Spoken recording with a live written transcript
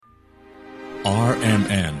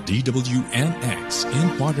RMN DWNX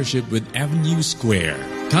in partnership with Avenue Square.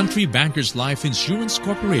 Country Bankers Life Insurance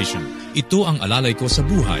Corporation. Ito ang alalay ko sa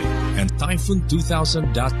buhay. And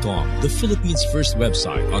Typhoon2000.com, the Philippines' first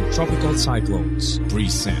website on tropical cyclones,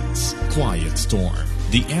 presents Quiet Storm,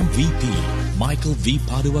 the MVP Michael V.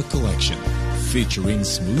 Padua Collection, featuring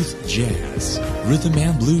smooth jazz, rhythm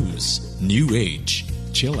and blues, new age,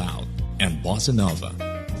 chill out, and bossa nova.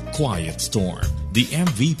 Quiet Storm, the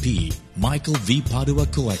MVP Michael V. Padua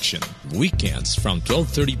Collection. Weekends from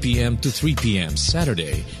 12:30 p.m. to 3 p.m.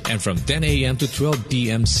 Saturday and from 10 a.m. to 12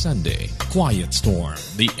 p.m. Sunday. Quiet Storm,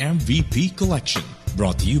 the MVP Collection.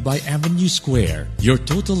 Brought to you by Avenue Square, your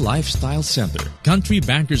total lifestyle center. Country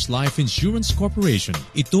Bankers Life Insurance Corporation.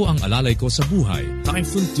 Ito ang alalay ko sa buhay.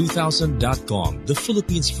 Typhoon2000.com, the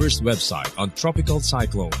Philippines' first website on tropical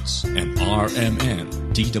cyclones. And RMN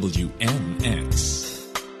DWNX.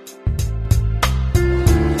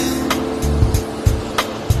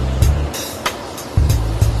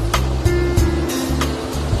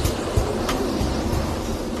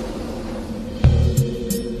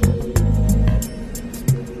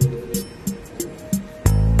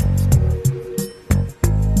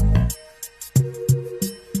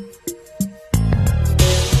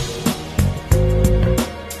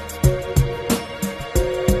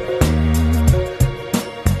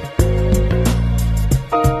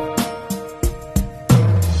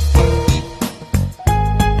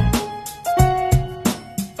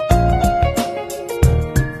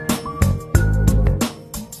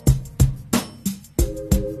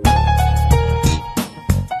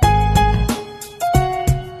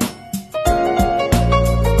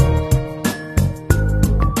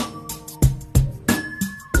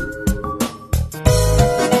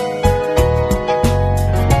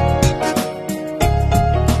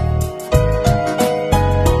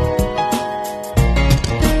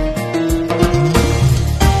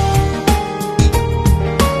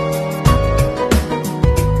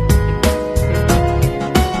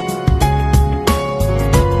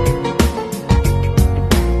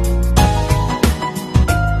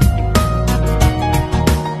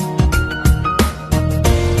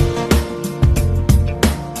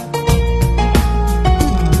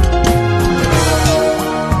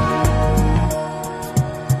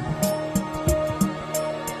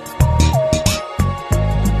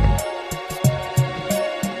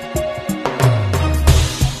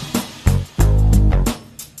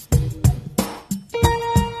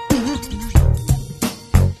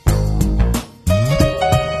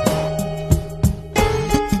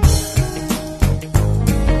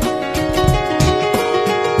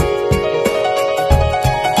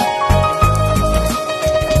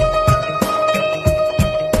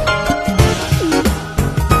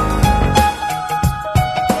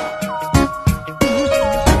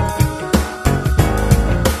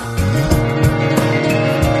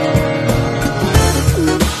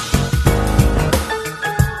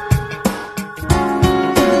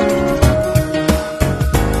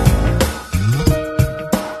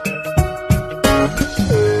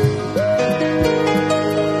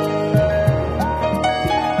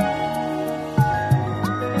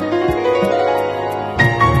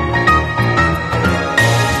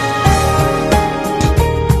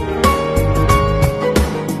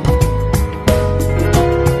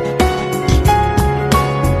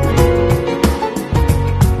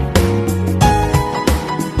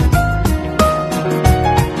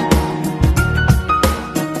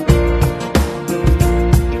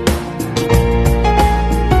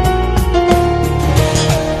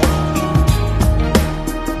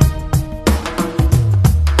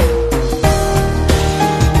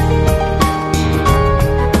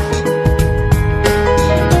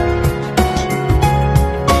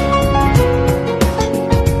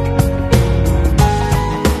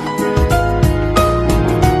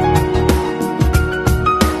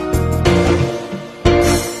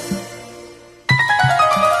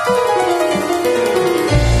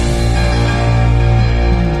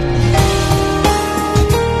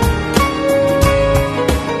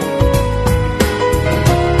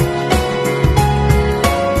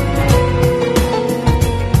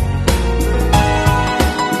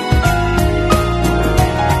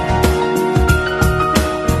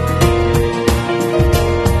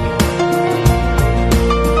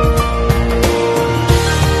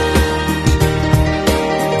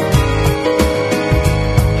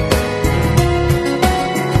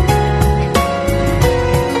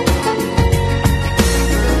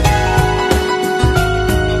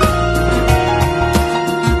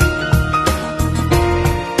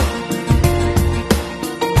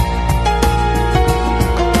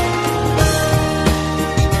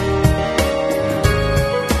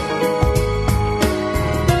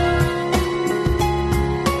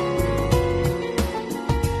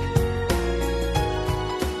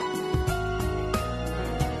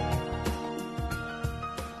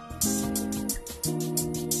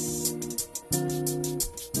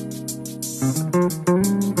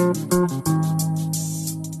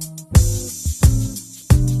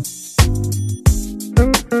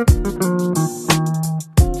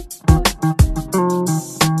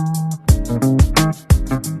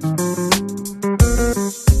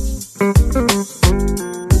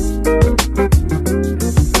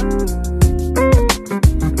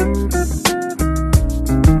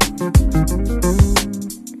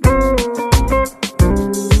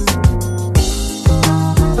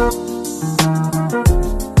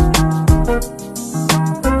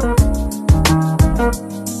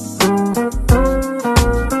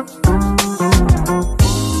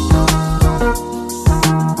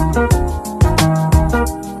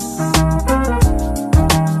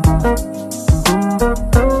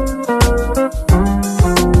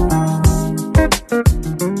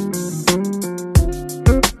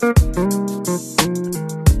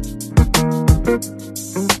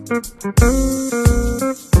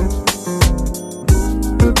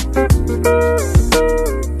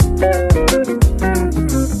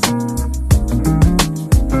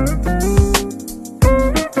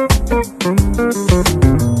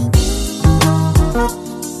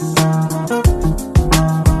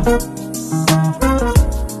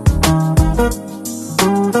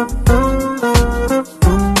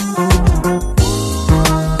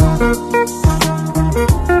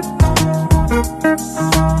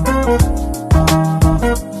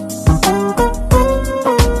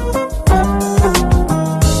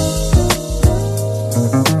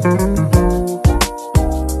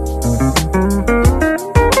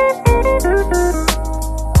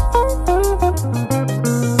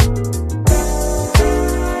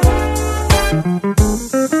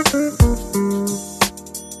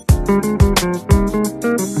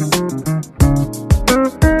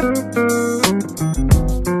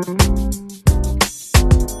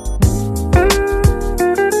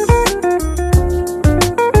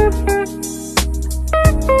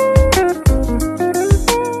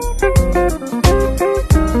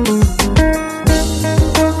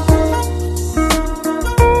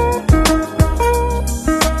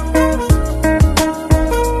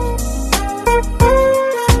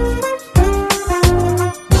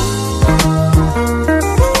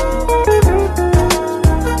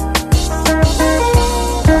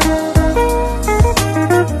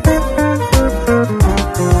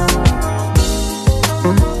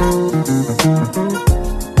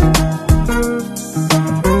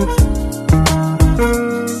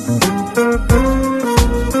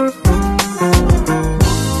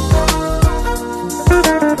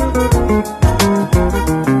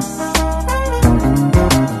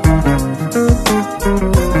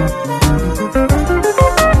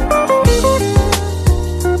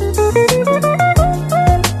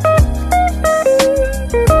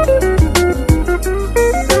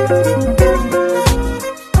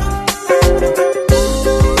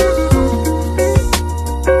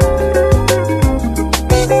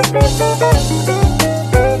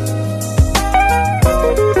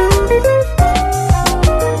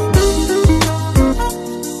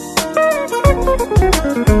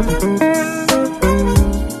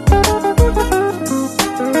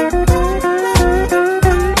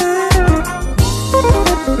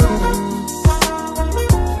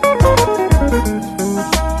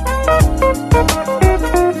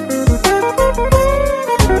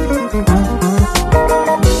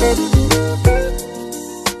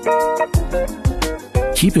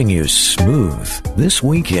 Keeping you smooth this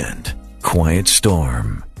weekend. Quiet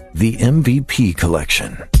Storm, the MVP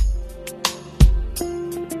collection.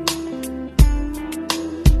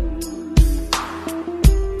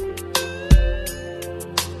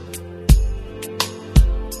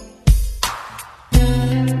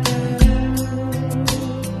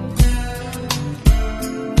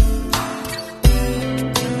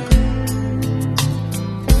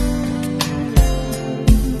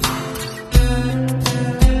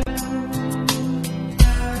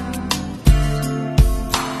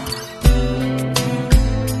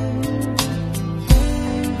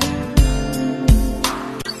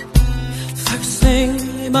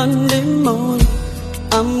 Monday morning,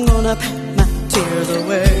 I'm gonna pack my tears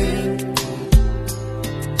away.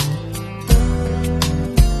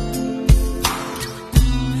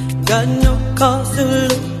 Got no cause to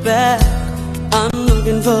look back, I'm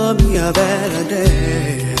looking for me a better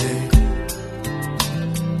day.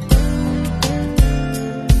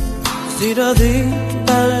 See, the thing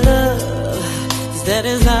about love is that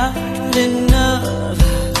it's not enough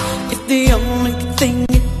if the only thing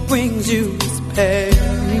it brings you is pain.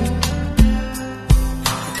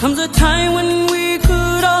 There comes a time when we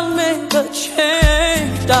could all make a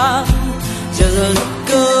change, darling. Just let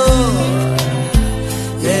go.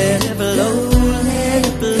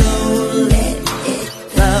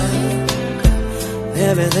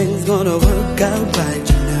 gonna work out right,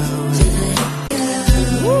 you know.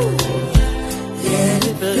 Woo. Let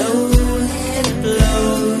it blow, let it blow,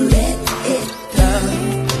 let it go.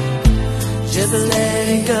 Just let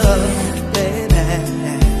it go, baby.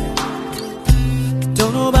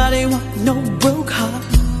 Don't nobody want no broke heart.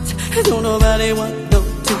 Don't nobody want no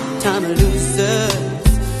two-time losers.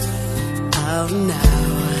 Oh, now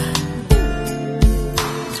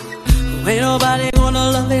ain't nobody gonna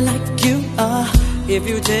love you like you are if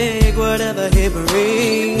you take whatever he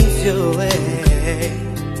brings your way.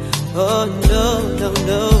 Oh, no, no,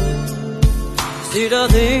 no. See the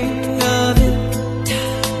thing of it,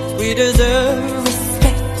 we deserve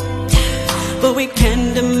respect, but we can't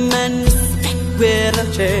demand respect without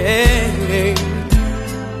change.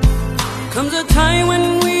 Comes a time when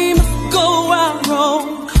we must go our own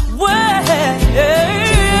way.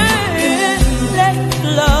 Let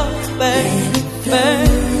love, baby,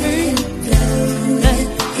 let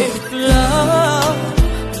it flow.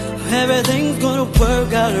 Everything's gonna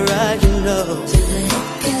work out right, you know.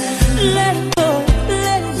 Let it go,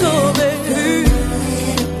 baby.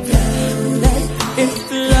 Let it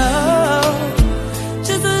flow.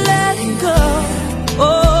 Just let it go.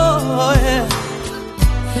 Oh, yeah.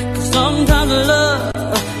 'Cause sometimes love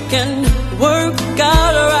can work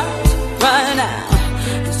out right now.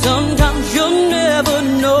 Sometimes you'll never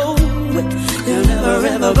know it. You're never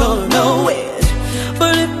ever gonna know it.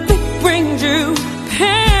 But if it brings you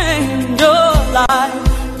pain in your life,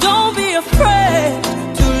 don't be afraid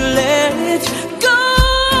to let it go.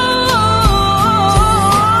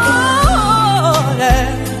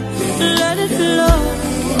 Let it flow.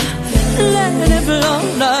 Let it flow.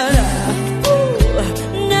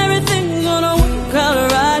 And everything's gonna work out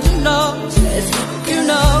right, you know. You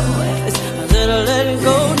know it. I said let it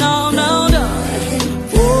go now.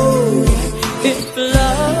 It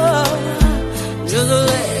flows, just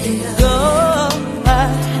let it go.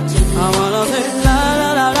 I wanna say la la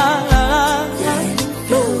la la la la.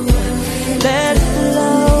 Let it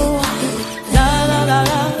flow, la la la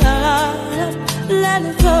la la la. Let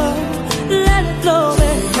it flow,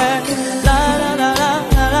 baby. La la la la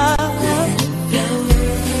la la.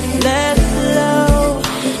 Let it flow,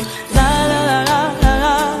 la la la la la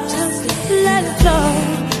la. Let it flow,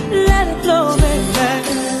 baby.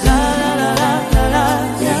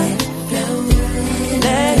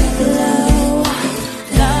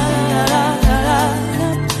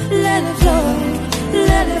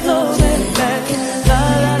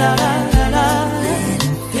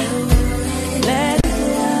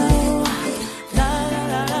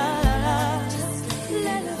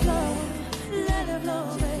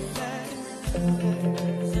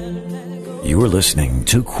 You are listening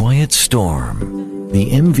to Quiet Storm,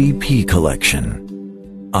 the MVP collection,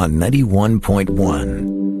 on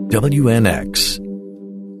 91.1 WNX.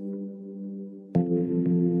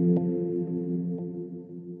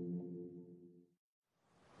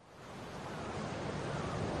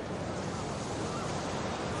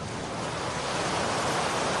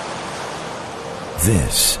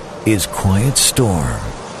 This is Quiet Storm.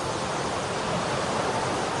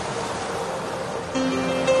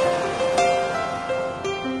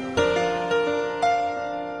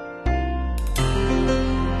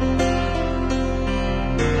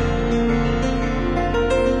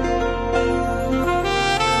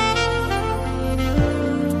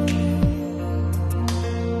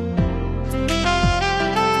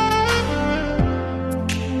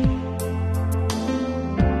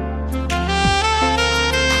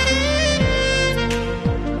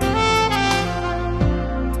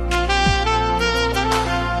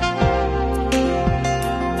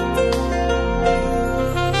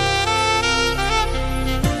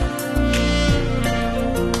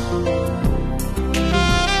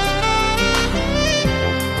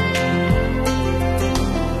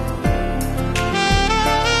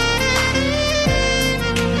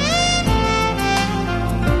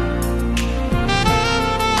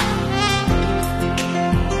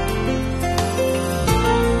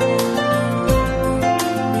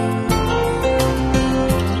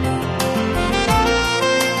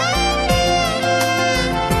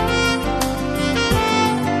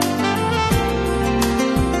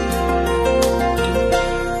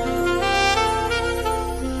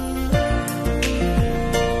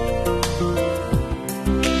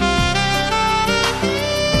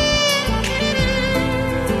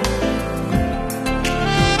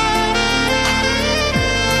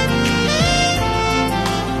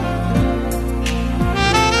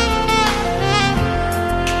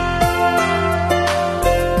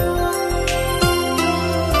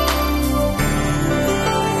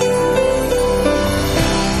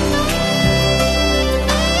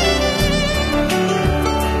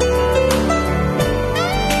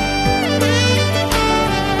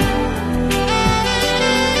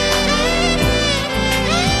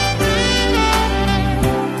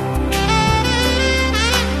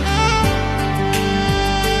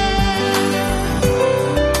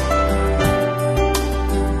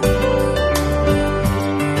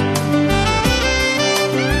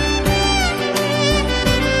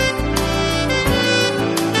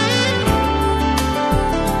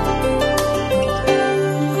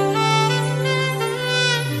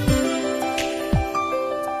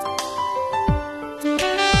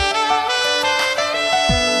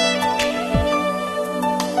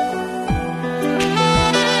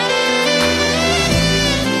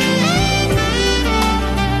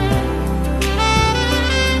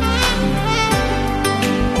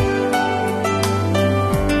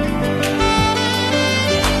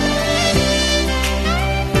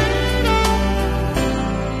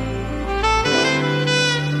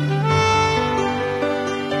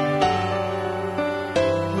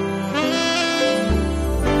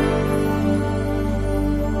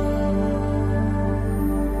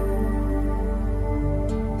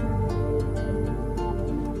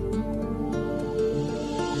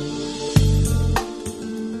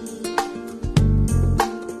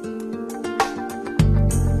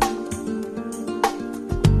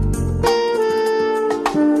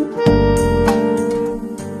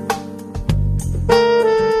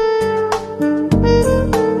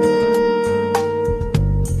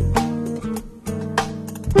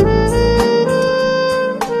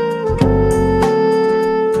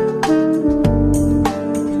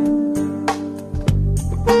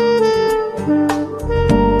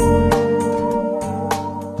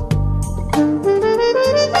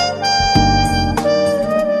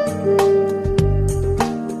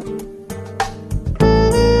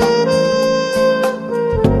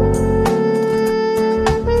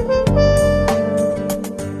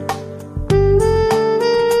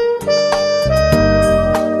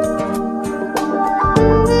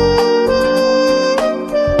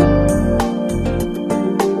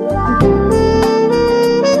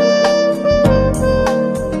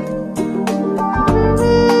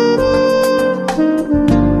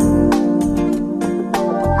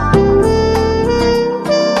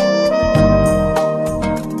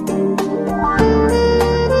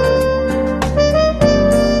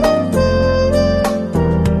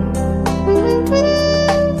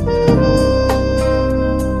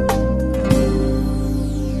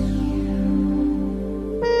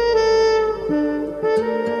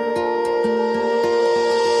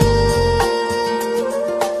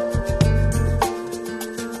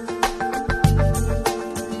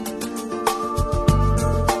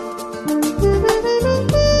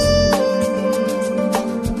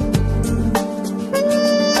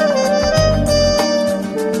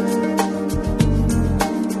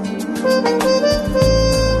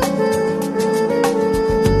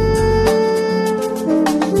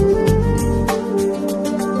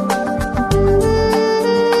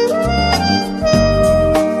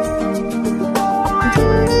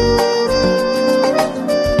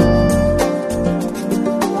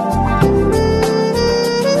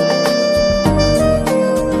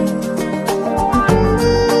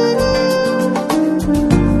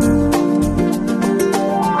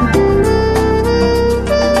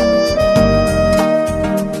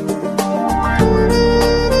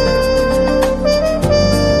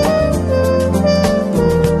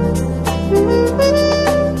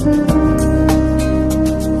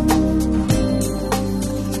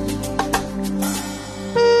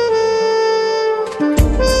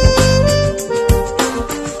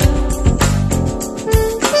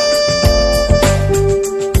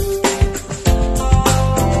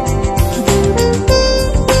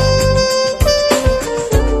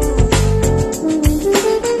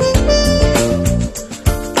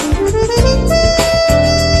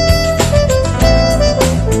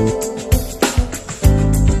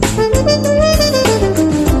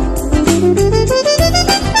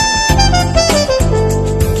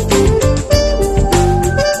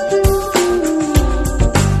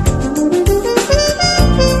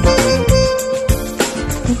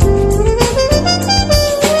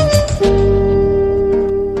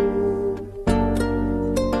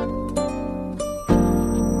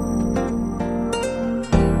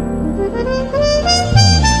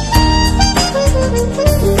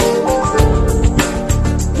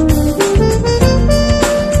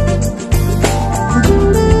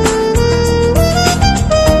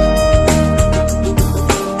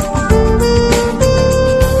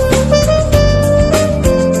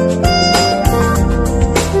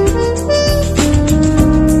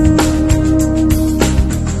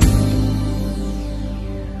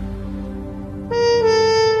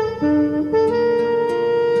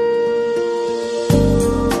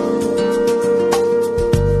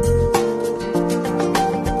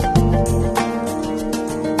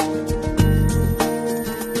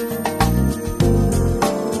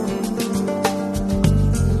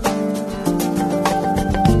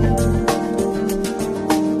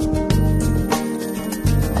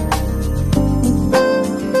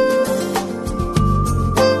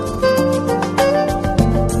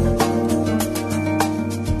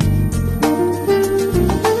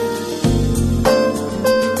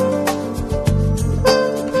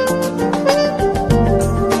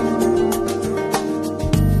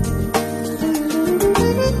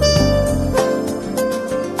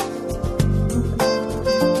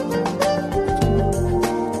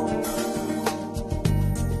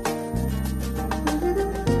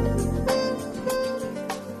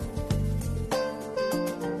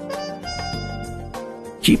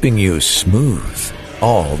 keeping you smooth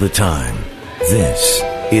all the time. This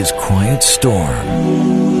is Quiet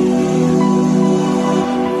Storm.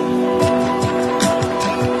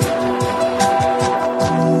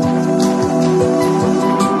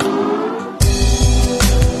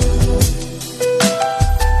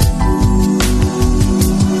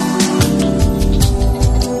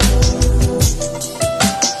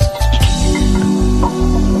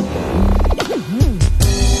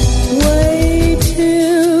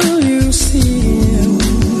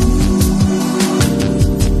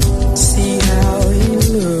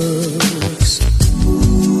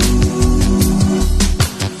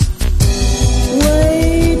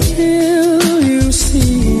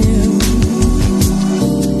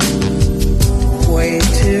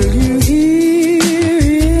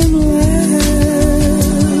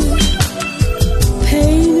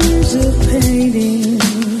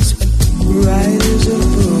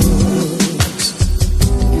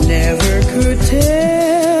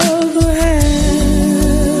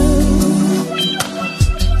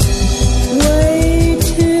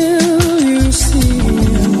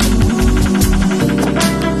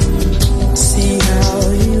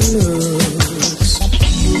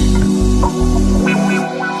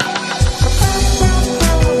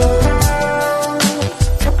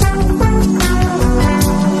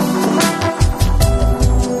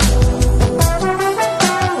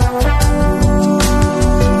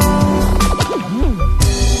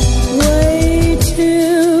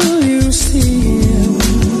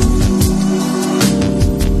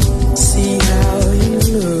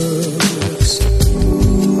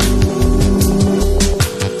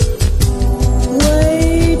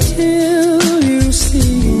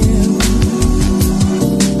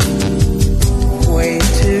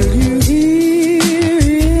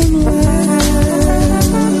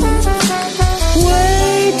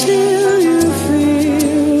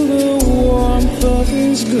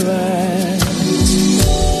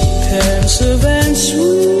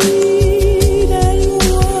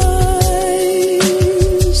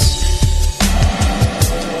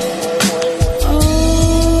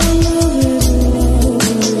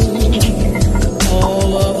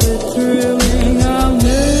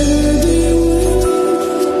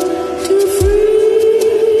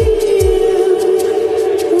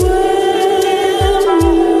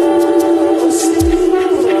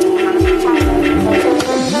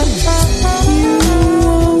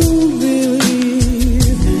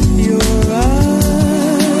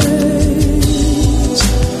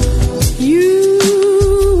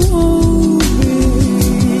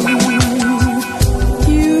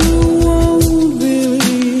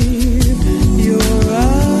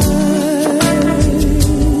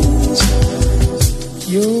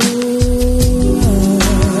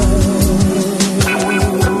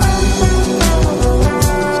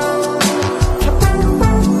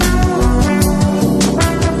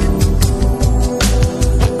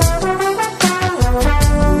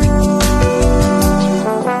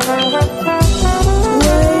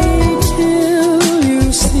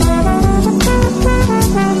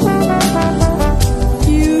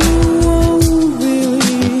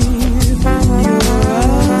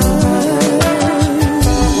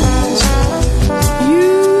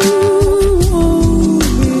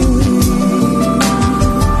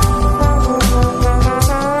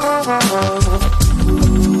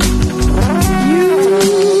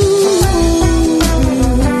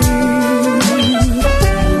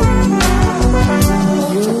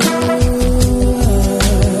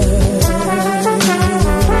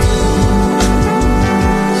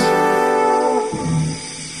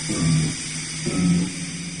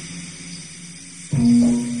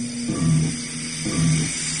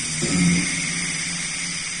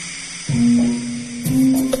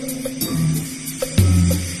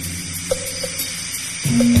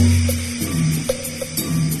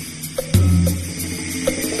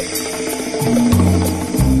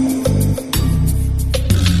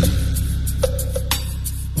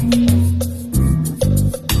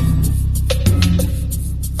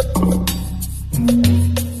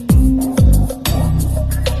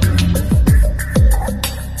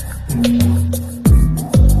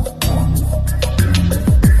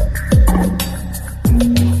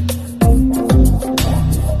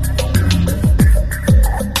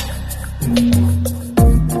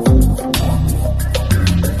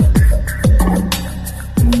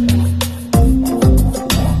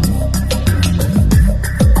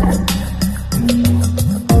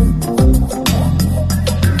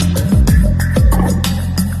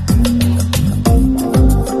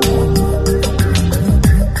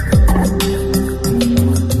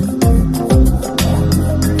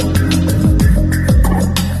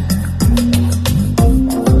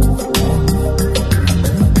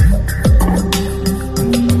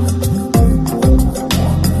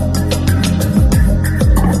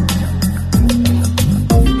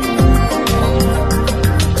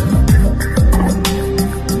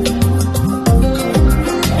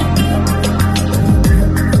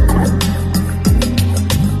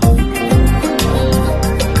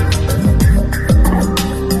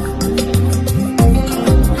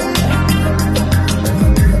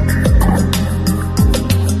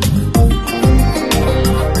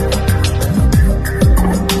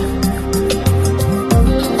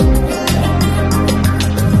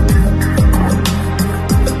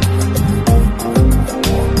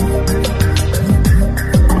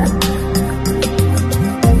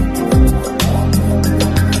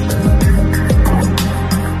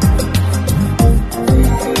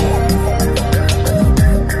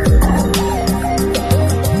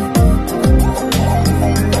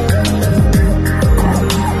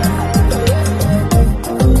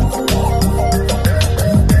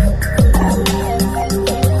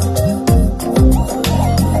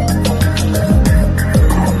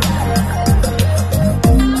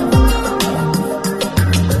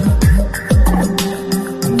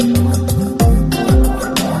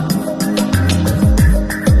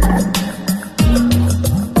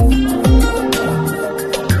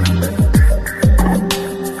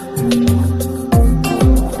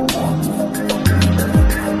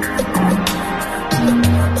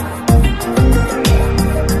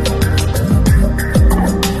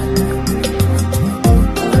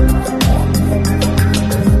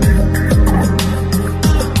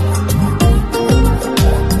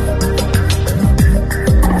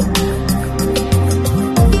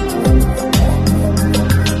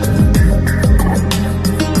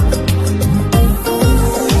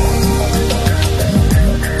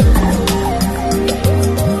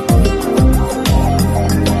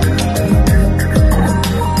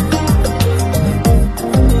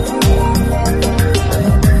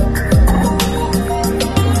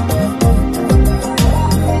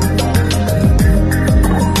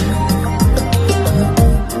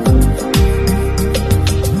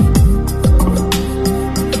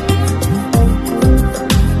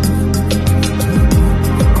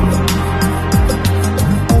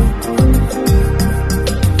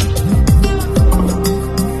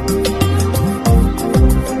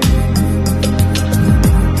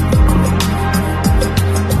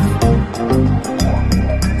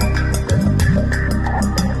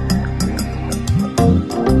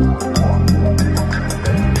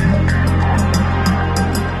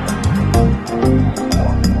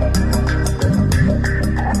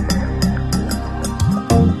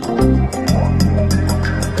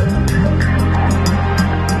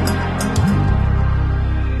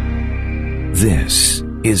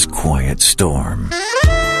 is Quiet Storm.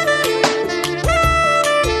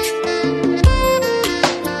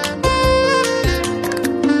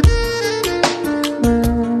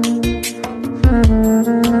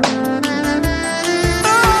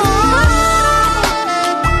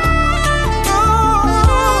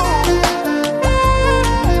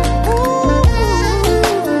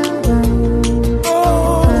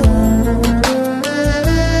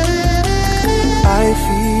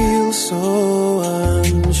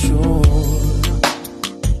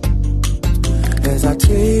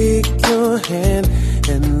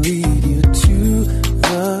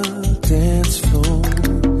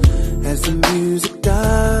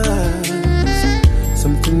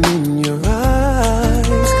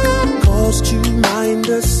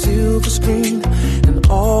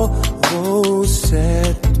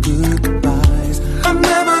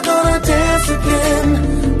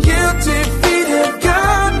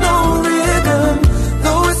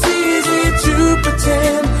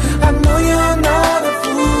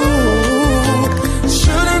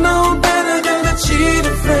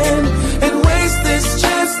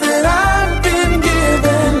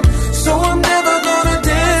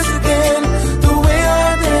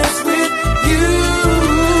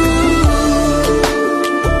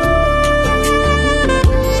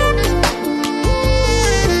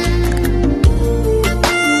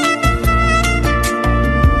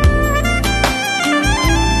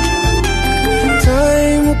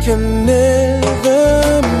 Can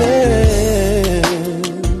never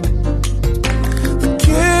mend the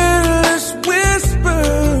careless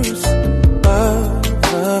whispers of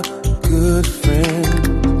a good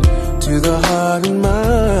friend to the heart and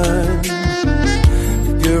mind.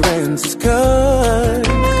 If your answer's kind,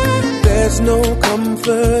 there's no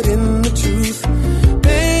comfort in the truth.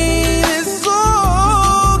 Pain is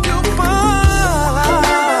all you'll find.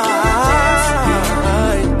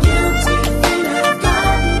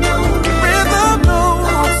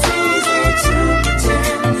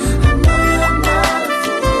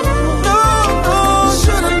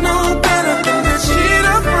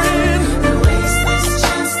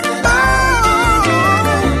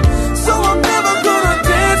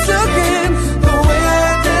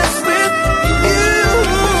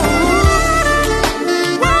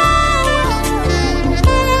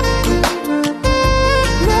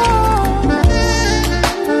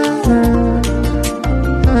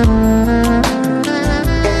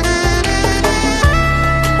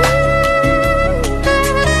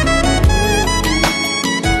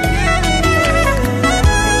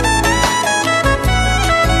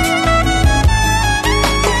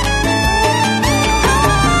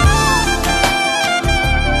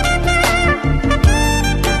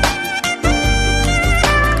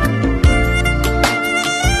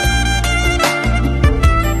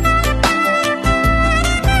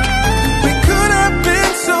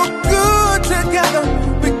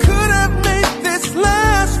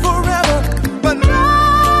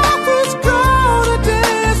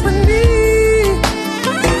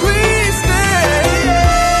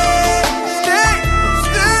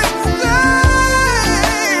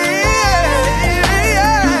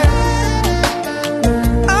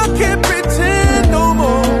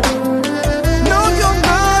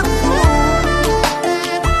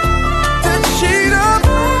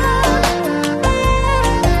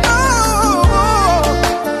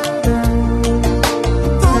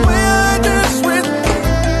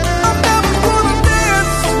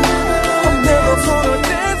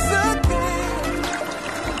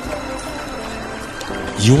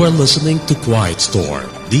 You are listening to Quiet Storm,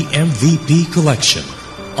 the MVP collection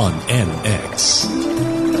on NX.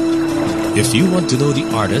 If you want to know the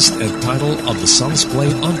artist and title of the songs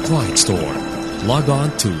played on Quiet Storm, log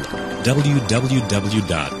on to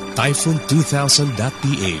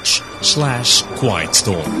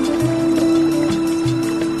www.typhoon2000.ph/QuietStorm.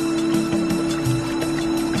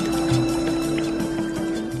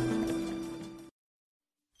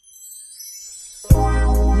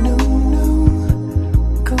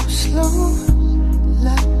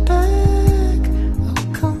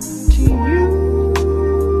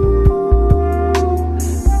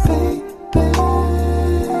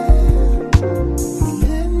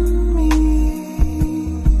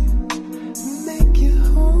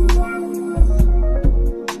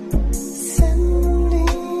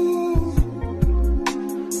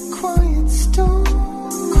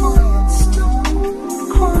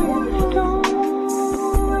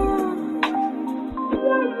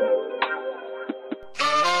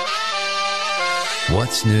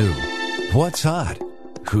 What's new? What's hot?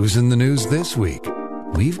 Who's in the news this week?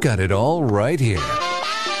 We've got it all right here.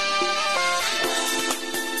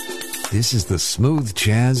 This is the Smooth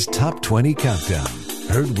Jazz Top 20 Countdown.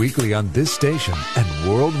 Heard weekly on this station and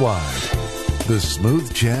worldwide. The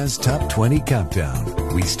Smooth Jazz Top 20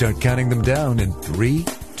 Countdown. We start counting them down in 3,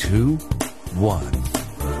 2, 1.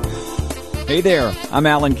 Hey there, I'm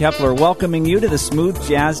Alan Kepler, welcoming you to the Smooth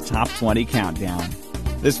Jazz Top 20 Countdown.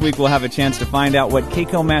 This week we'll have a chance to find out what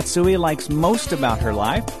Keiko Matsui likes most about her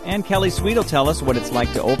life, and Kelly Sweet will tell us what it's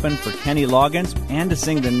like to open for Kenny Loggins and to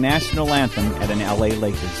sing the national anthem at an LA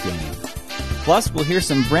Lakers game. Plus, we'll hear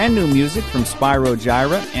some brand new music from Spyro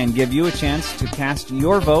Gyra and give you a chance to cast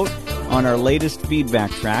your vote on our latest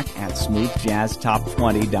feedback track at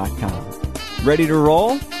smoothjazztop20.com. Ready to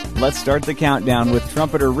roll? Let's start the countdown with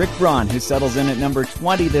trumpeter Rick Braun, who settles in at number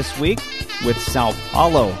 20 this week with Sao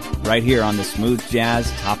Paulo, right here on the Smooth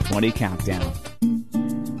Jazz Top 20 Countdown.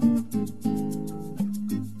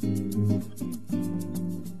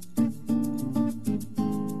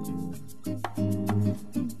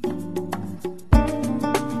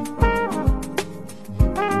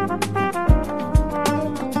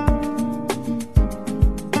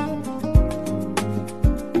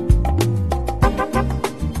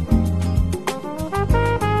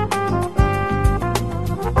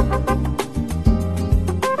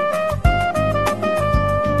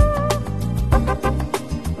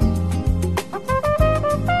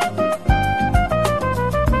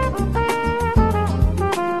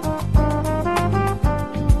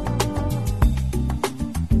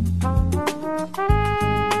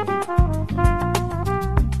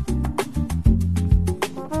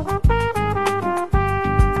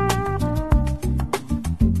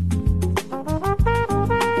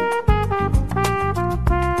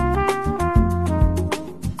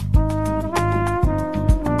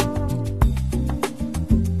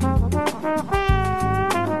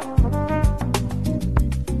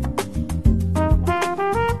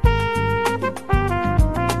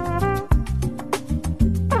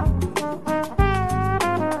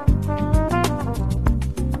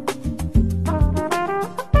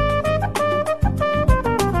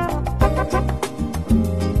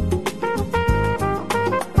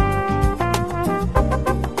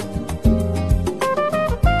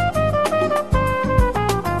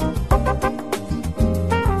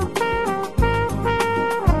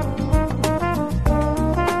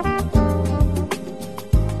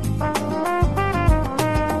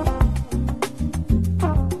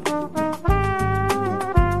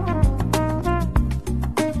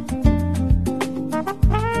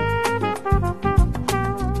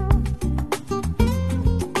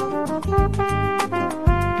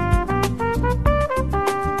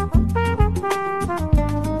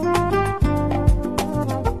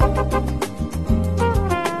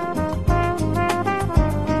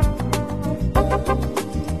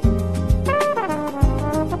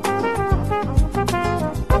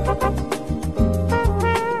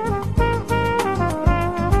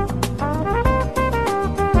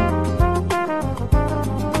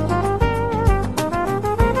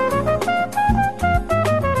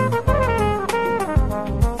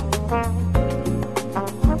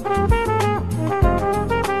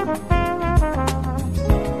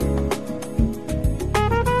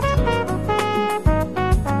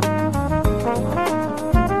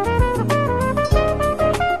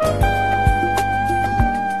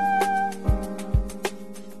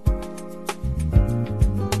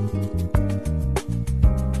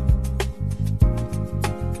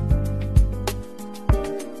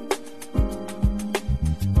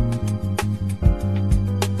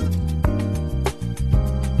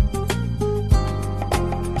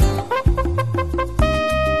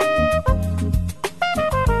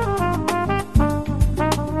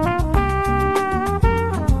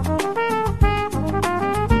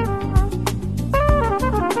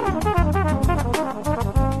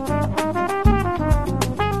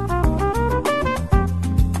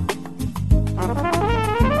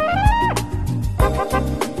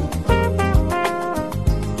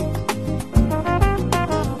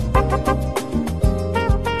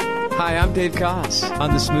 I'm Dave Koss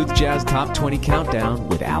on the Smooth Jazz Top 20 Countdown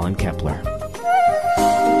with Alan Kepler.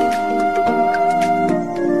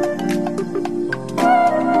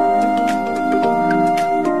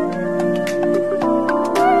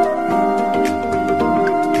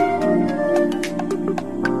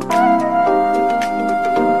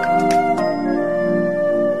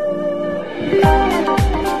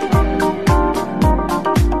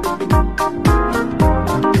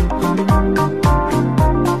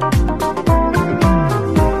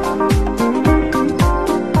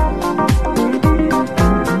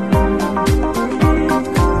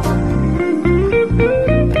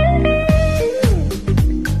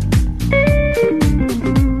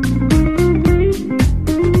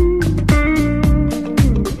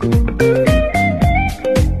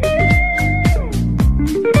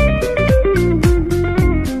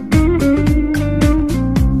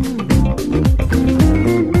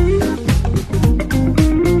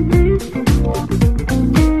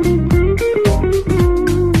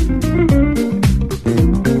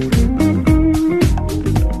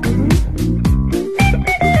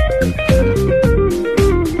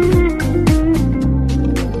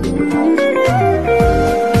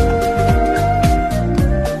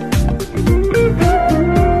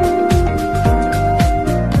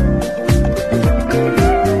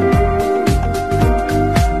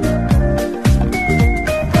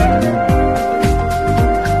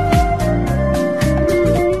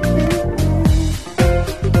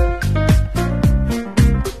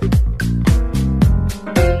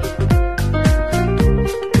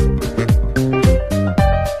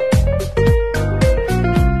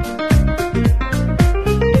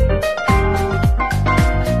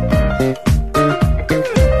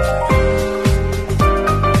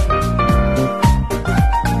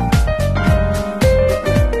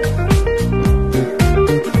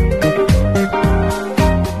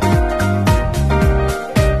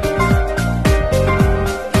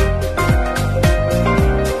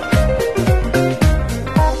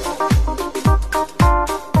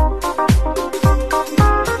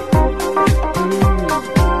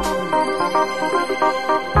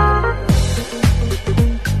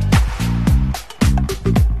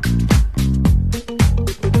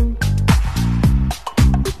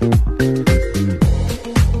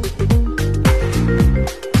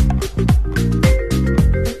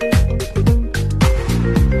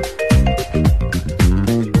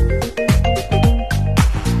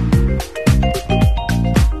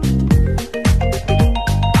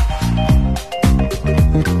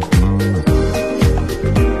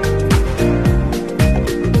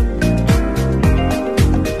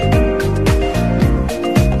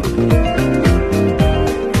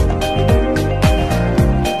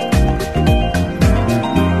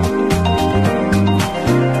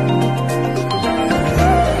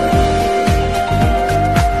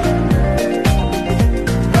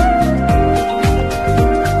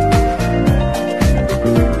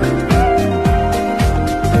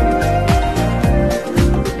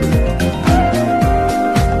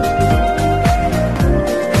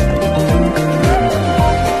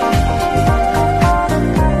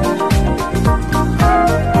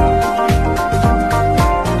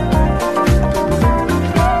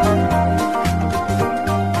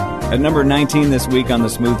 number 19 this week on the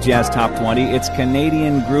Smooth Jazz Top 20, it's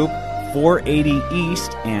Canadian group 480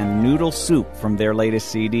 East and Noodle Soup from their latest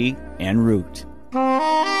CD, En Route.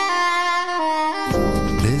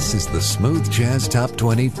 This is the Smooth Jazz Top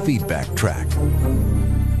 20 feedback track.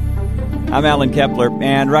 I'm Alan Kepler,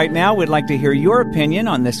 and right now we'd like to hear your opinion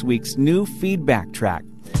on this week's new feedback track.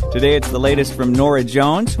 Today it's the latest from Norah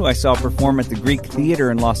Jones, who I saw perform at the Greek Theater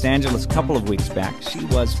in Los Angeles a couple of weeks back. She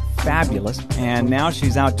was fabulous, and now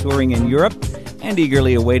she's out touring in Europe and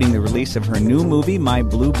eagerly awaiting the release of her new movie, My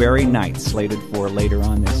Blueberry Night, slated for later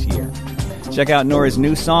on this year. Check out Norah's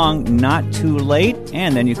new song, Not Too Late,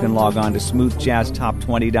 and then you can log on to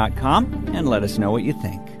smoothjazztop20.com and let us know what you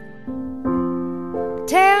think.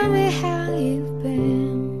 Tell me how you've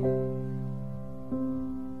been,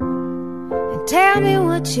 and tell me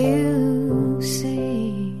what you've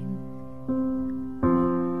seen,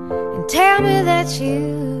 and tell me that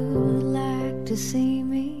you'd like to see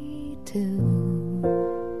me too.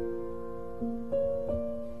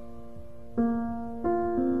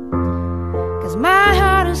 'Cause my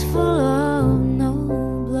heart is full of no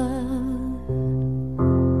blood,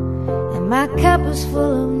 and my cup is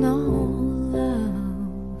full of no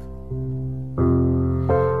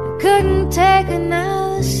take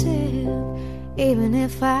another sip, even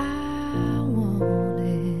if I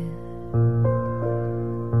wanted.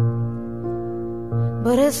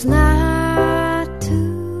 But it's not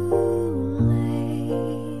too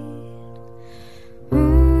late.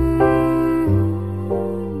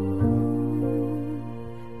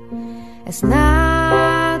 It's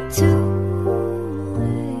not too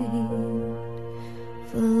late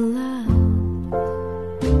for love.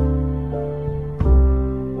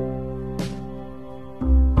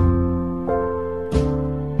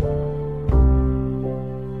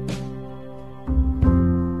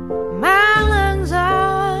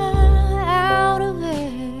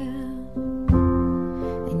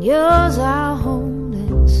 Yours are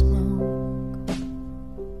holding smoke,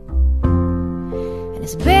 and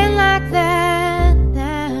it's been like that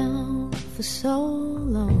now for so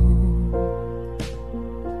long.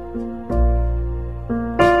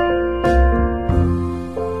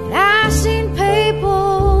 And I've seen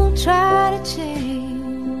people try to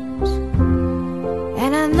change,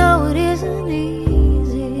 and I know it isn't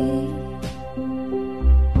easy.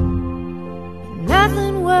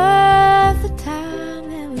 Nothing worth the time.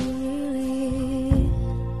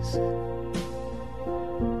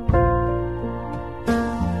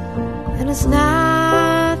 It's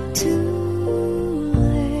not too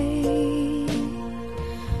late.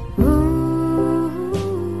 Ooh,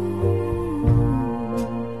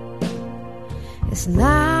 it's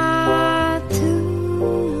not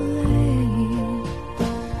too late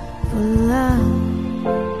for love,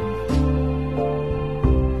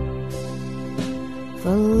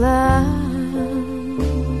 for love,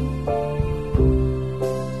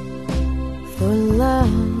 for love.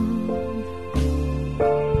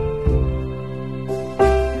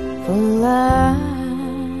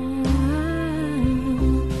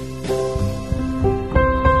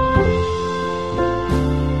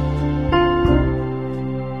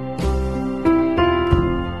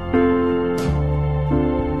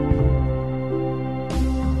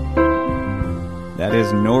 That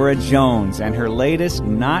is Norah Jones and her latest,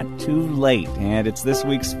 Not Too Late. And it's this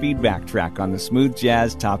week's feedback track on the Smooth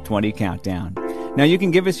Jazz Top 20 Countdown. Now, you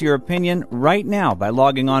can give us your opinion right now by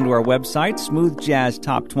logging on to our website,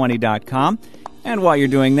 smoothjazztop20.com. And while you're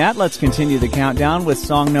doing that, let's continue the countdown with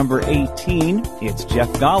song number 18. It's Jeff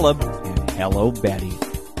Golub and Hello, Betty.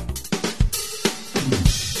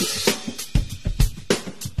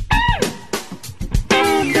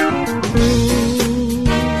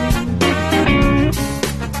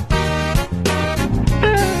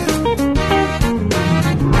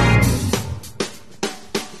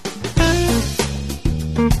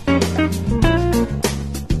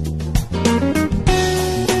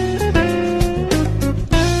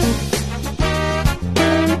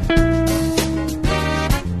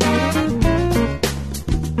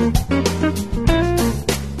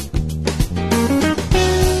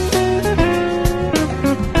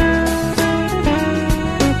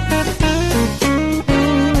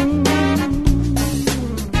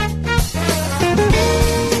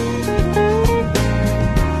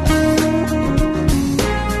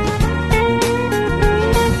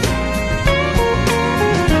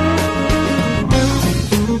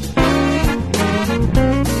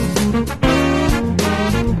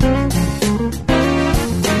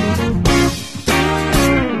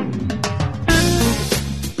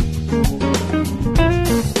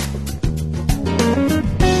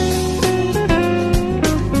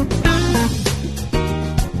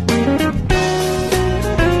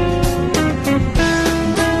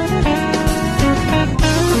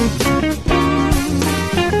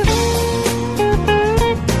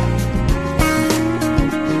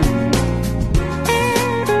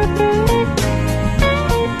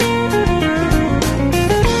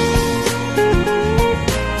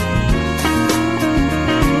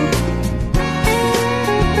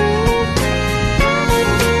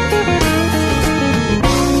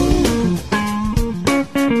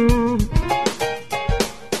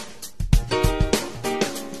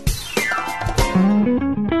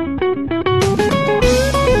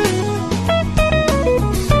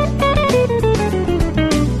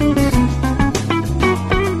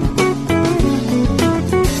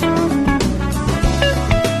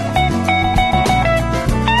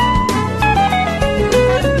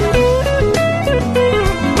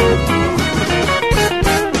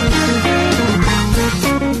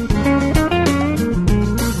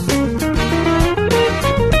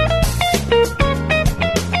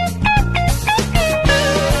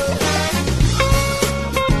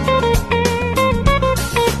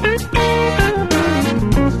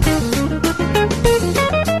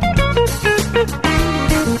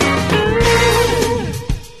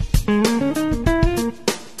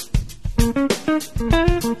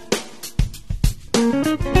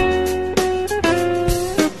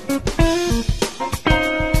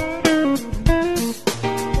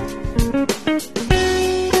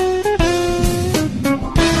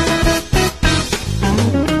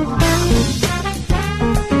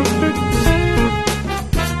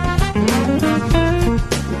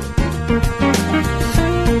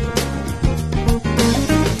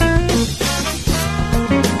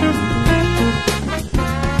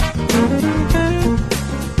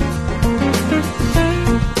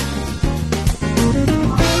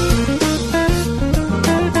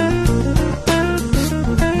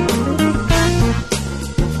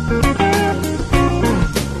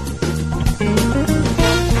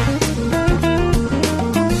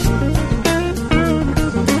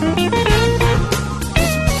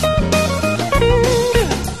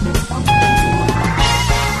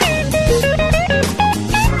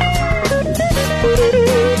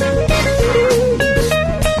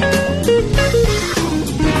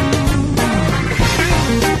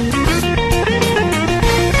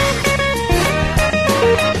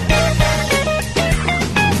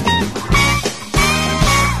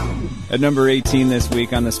 At number 18 this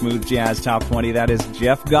week on the Smooth Jazz Top 20, that is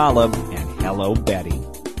Jeff Golub and Hello Betty.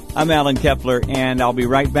 I'm Alan Kepler, and I'll be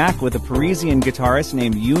right back with a Parisian guitarist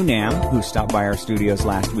named Unam, who stopped by our studios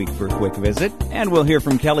last week for a quick visit, and we'll hear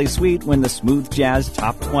from Kelly Sweet when the Smooth Jazz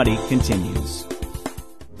Top 20 continues.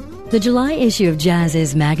 The July issue of Jazz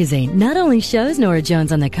Is magazine not only shows Norah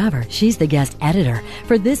Jones on the cover, she's the guest editor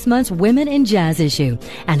for this month's Women in Jazz issue.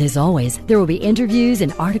 And as always, there will be interviews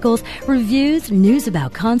and articles, reviews, news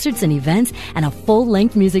about concerts and events, and a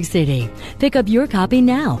full-length music CD. Pick up your copy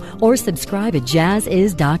now or subscribe at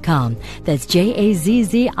jazziz.com. That's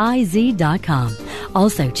JAZZIZ.com.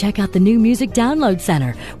 Also, check out the new Music Download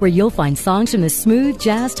Center, where you'll find songs from the Smooth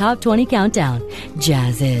Jazz Top 20 Countdown.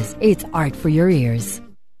 Jazz Is. It's art for your ears.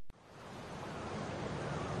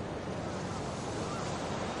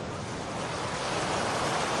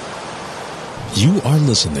 You are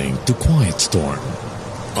listening to Quiet Storm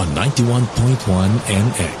on 91.1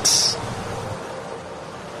 NX.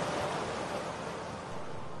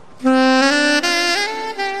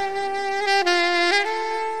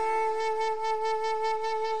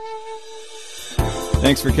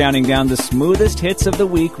 Thanks for counting down the smoothest hits of the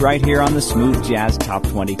week right here on the Smooth Jazz Top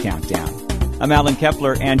 20 Countdown. I'm Alan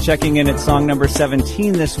Kepler, and checking in at song number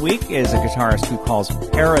 17 this week is a guitarist who calls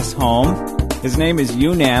Paris home. His name is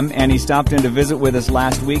Unam, and he stopped in to visit with us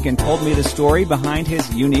last week and told me the story behind his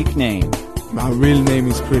unique name. My real name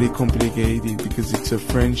is pretty complicated because it's a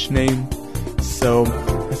French name. So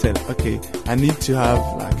I said, okay, I need to have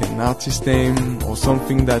like an artist name or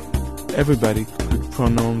something that everybody could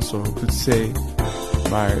pronounce or could say.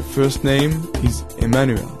 My first name is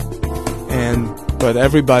Emmanuel, but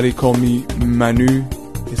everybody call me Manu.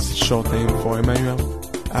 It's a short name for Emmanuel.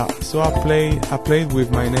 So I played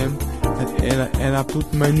with my name. And I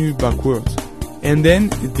put Manu backwards, and then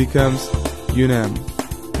it becomes Unam.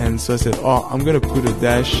 And so I said, I'm gonna put a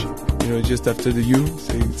dash, just after the U,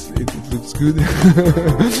 so it looks good.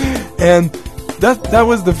 And that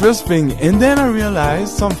was the first thing. And then I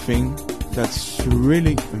realized something that's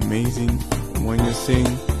really amazing. When you sing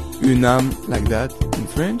Unam like that in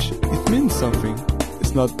French, it means something.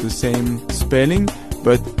 It's not the same spelling,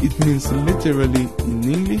 but it means literally in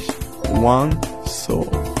English, one soul.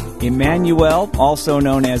 Emmanuel, also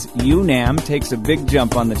known as Unam, takes a big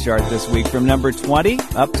jump on the chart this week from number 20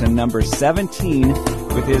 up to number 17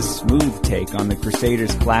 with his smooth take on the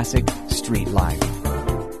Crusaders' classic Street Life.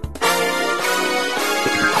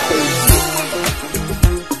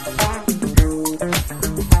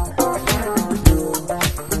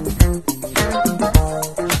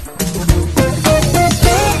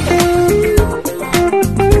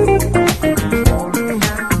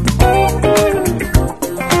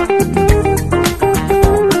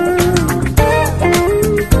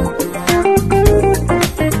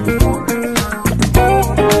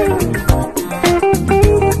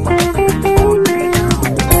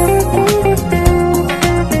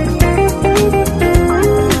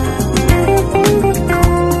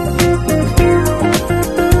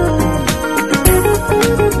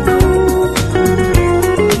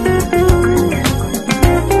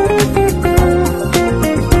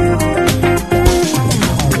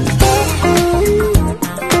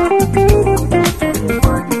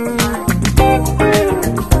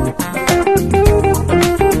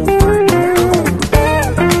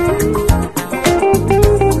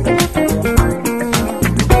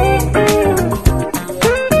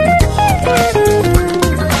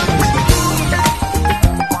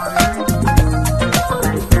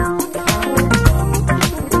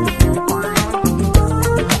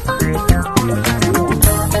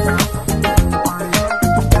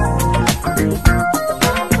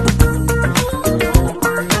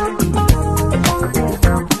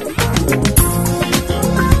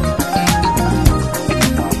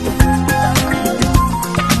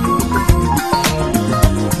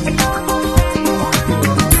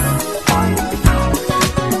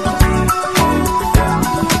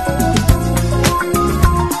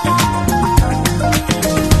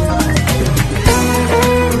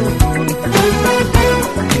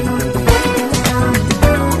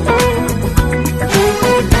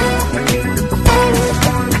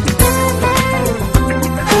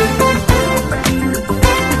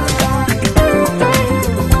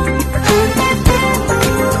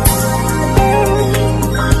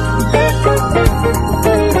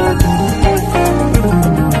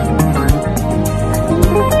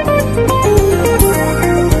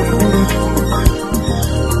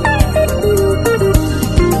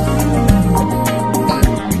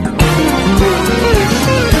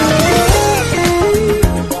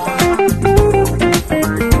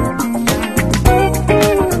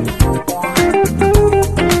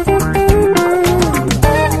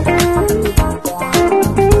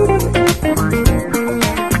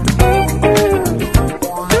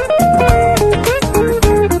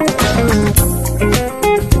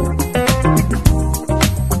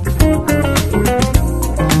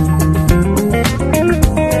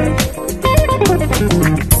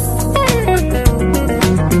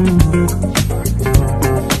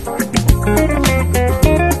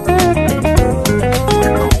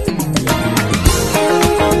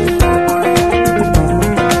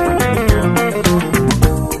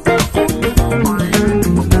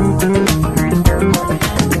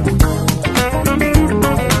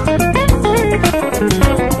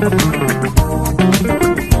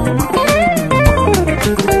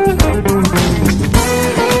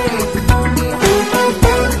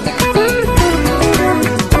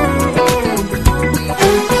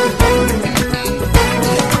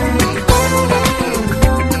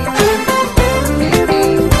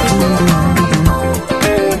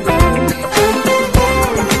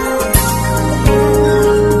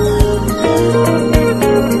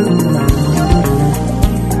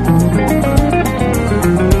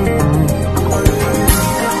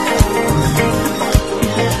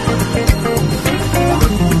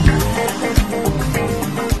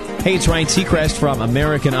 Hey, it's Ryan Seacrest from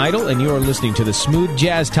American Idol, and you're listening to the Smooth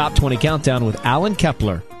Jazz Top 20 Countdown with Alan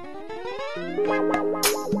Kepler.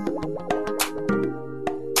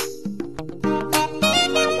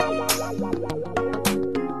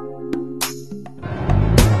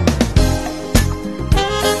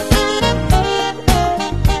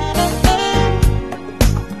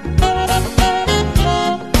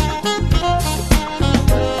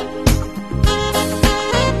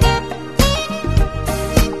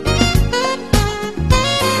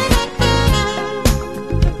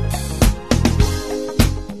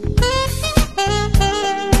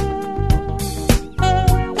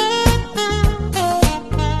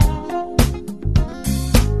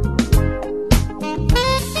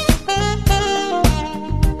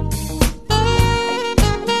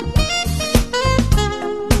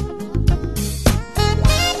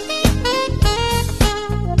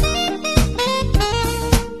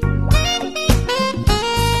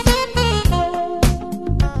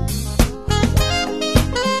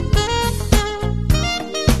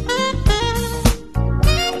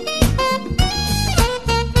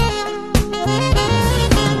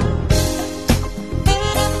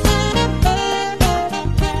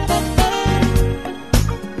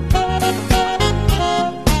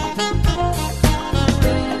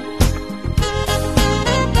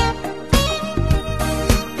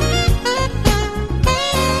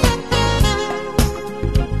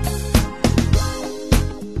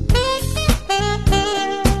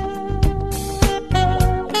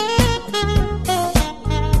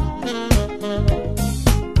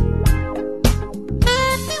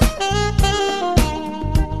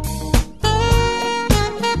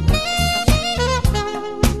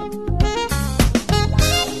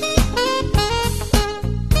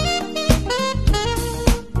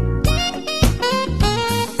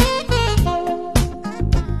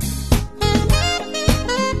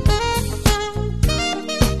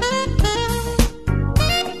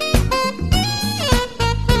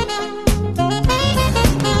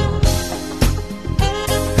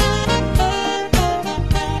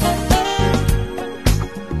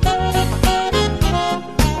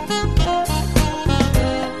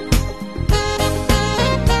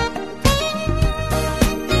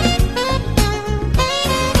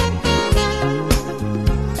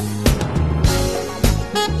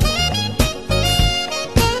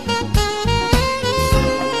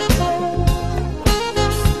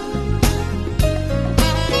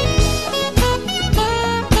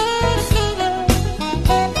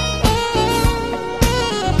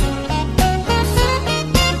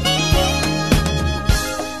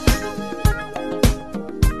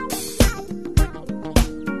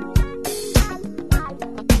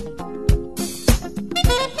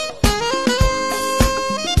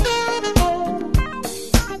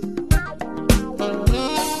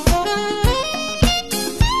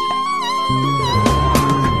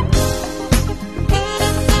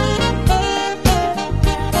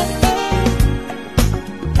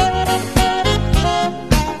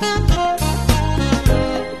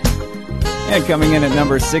 And coming in at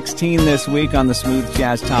number 16 this week on the Smooth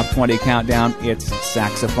Jazz Top 20 Countdown, it's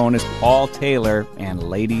saxophonist Paul Taylor and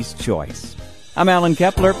Lady's Choice. I'm Alan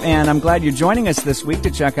Kepler, and I'm glad you're joining us this week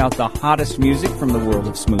to check out the hottest music from the world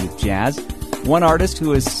of smooth jazz. One artist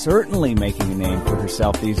who is certainly making a name for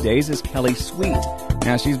herself these days is Kelly Sweet.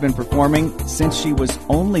 Now, she's been performing since she was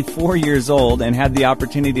only 4 years old and had the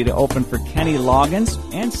opportunity to open for Kenny Loggins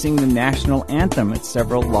and sing the national anthem at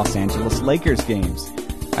several Los Angeles Lakers games.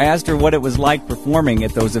 I asked her what it was like performing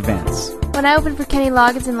at those events. When I opened for Kenny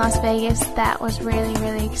Loggins in Las Vegas, that was really,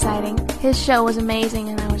 really exciting. His show was amazing,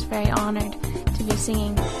 and I was very honored to be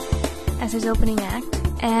singing as his opening act.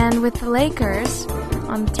 And with the Lakers,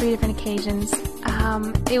 on 3 different occasions,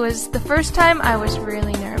 it was the first time I was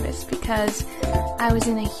really nervous because I was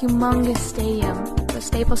in a humongous stadium, the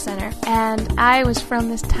Staples Center, and I was from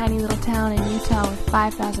this tiny little town in Utah with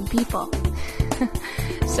 5,000 people.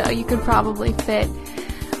 So you could probably fit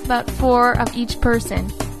about 4 of each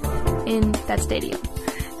person in that stadium.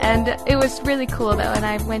 And it was really cool, though, and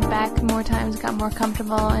I went back more times, got more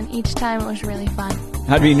comfortable, and each time it was really fun.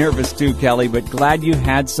 I'd be nervous too, Kelly, but glad you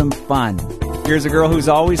had some fun. Here's a girl who's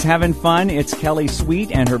always having fun. It's Kelly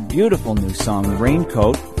Sweet, and her beautiful new song,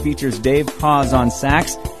 Raincoat, features Dave Koz on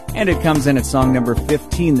sax, and it comes in at song number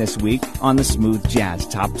 15 this week on the Smooth Jazz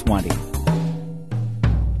Top 20.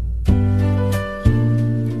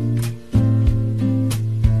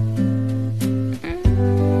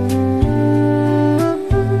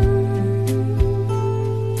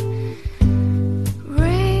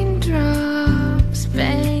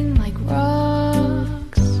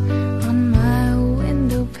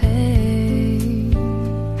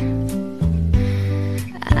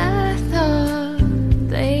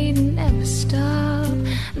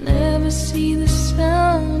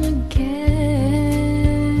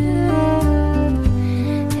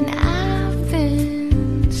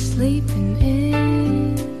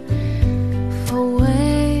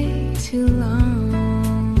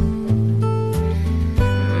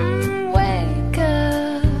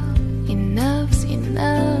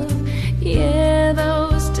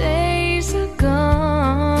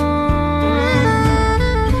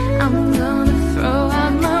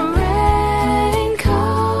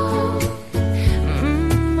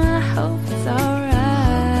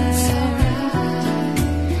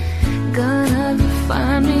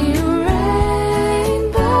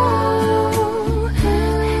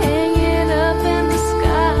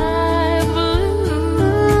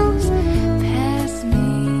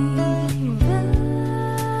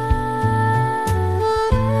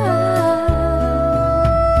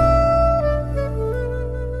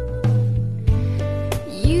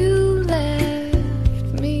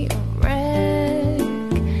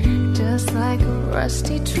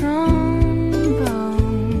 rusty trombone.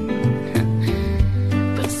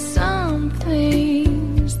 But some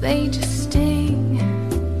things, they just sting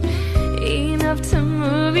enough to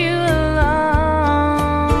move you along.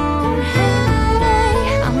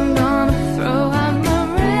 Hey, I'm gonna throw out my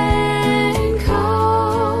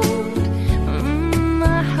raincoat.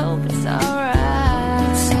 I hope it's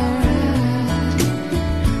alright. It's alright.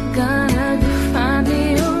 Gonna go find me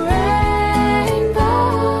a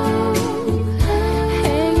rainbow,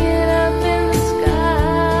 hang it up in the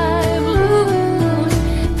sky blue.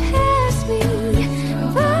 Pass me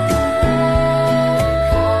by.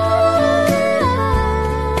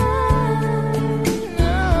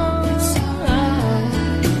 It's alright.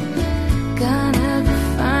 Gonna go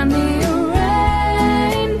find me a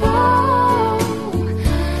rainbow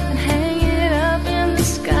and hang it up in the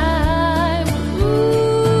sky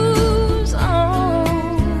blues. Oh,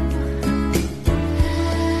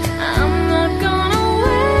 I'm not gonna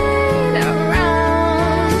wait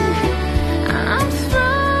around. I'm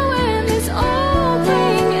throwing this old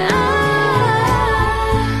thing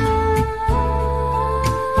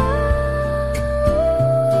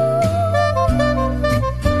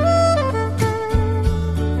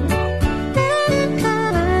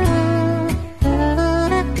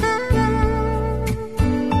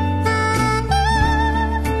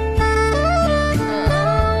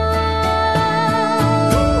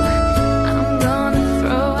I'm gonna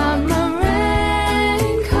throw out my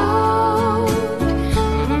raincoat.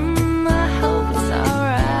 I hope it's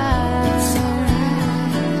alright. It's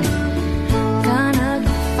alright. Gonna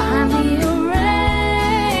go find me a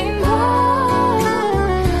rainbow,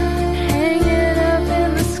 hang it up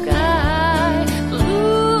in the sky.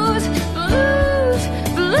 Blues, blues,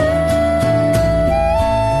 blues.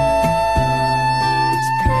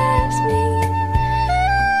 Pass me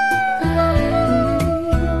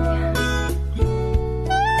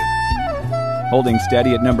Holding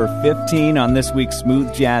steady at number 15 on this week's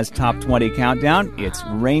Smooth Jazz Top 20 Countdown, it's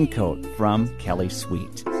Raincoat from Kelly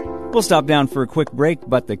Sweet. We'll stop down for a quick break,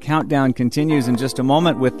 but the countdown continues in just a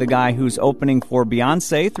moment with the guy who's opening for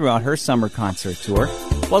Beyoncé throughout her summer concert tour.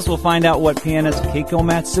 Plus, we'll find out what pianist Keiko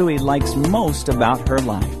Matsui likes most about her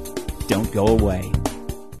life. Don't go away.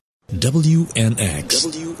 WNX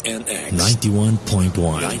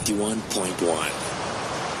 91.1.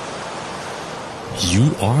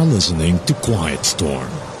 You are listening to Quiet Storm.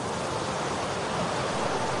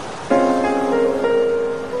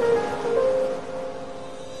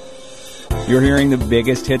 You're hearing the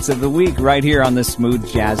biggest hits of the week right here on the Smooth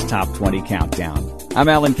Jazz Top 20 Countdown. I'm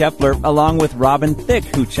Alan Kepler, along with Robin Thicke,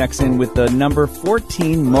 who checks in with the number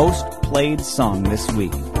 14 most played song this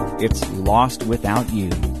week. It's Lost Without You.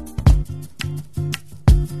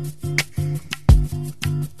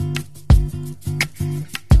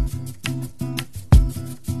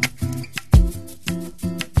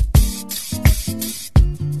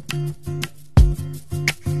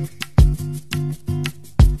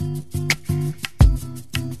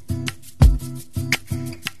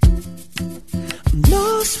 I'm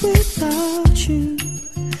lost without you,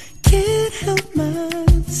 can't help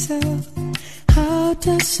myself. How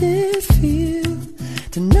does it feel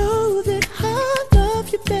to know that I love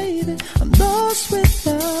you, baby? I'm lost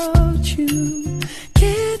without you,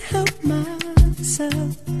 can't help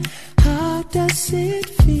myself. How does it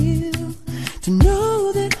feel to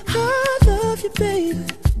know that I love you, baby?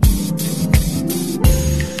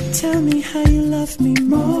 Tell me how you love me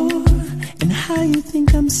more, and how you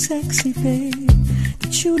think I'm sexy, babe.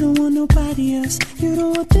 That you don't want nobody else. You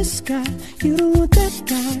don't want this guy, you don't want that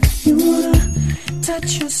guy. You wanna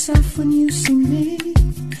touch yourself when you see me.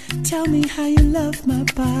 Tell me how you love my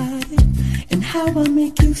body, and how I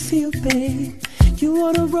make you feel, babe. You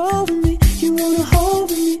wanna roll with me, you wanna hold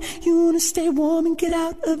with me, you wanna stay warm and get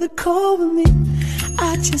out of the cold with me.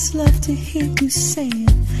 I just love to hear you say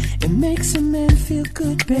it. It makes a man feel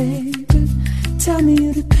good, baby. Tell me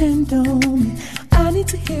you depend on me, I need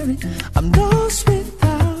to hear it. I'm lost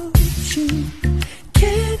without you,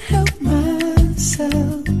 can't help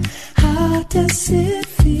myself. How does it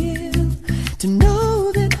feel to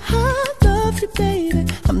know that I love you, baby?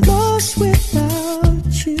 I'm lost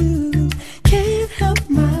without you, can't help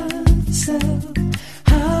myself.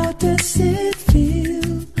 How does it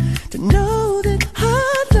feel to know that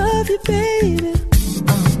I love you, baby?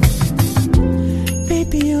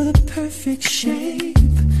 Baby, you're the perfect shape.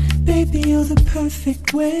 Baby, you're the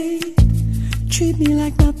perfect way. Treat me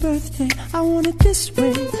like my birthday. I want it this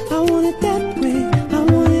way, I want it that way. I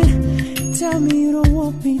want it. Tell me you don't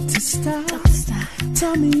want me to stop.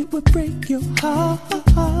 Tell me it would break your heart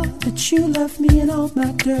that you love me and all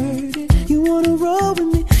my dirty. You wanna roll with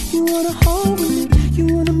me, you wanna hold with me,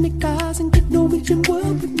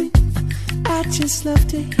 just love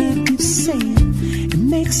to hear you say it. It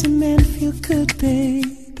makes a man feel good,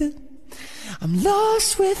 baby. I'm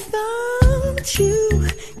lost without you,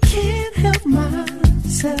 can't help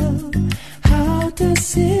myself. How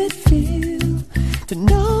does it feel to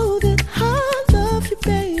know that I love you,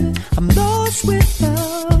 baby? I'm lost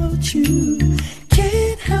without you,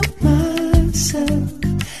 can't help myself.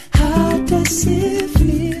 How does it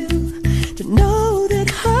feel to know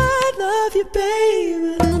that I love you,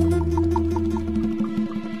 baby?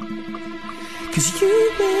 'Cause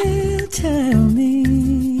you will tell me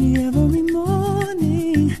every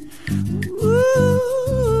morning, ooh,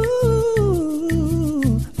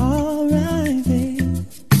 alright, babe.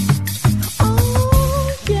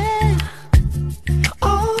 Oh, yeah,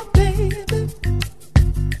 oh, baby,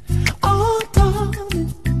 oh,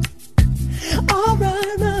 darling,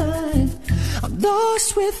 alright, right. I'm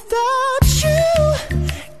lost without you,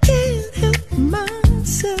 can't help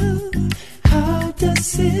myself. How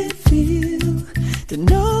does it feel to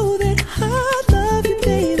know that I love you,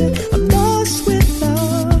 baby? I'm lost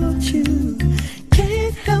without you,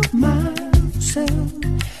 can't help myself.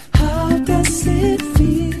 How does it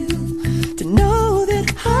feel to know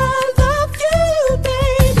that I love you,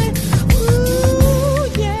 baby? Ooh,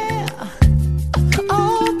 yeah,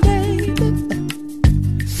 oh, baby,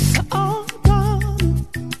 oh, darling,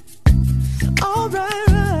 all right,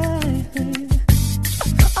 right,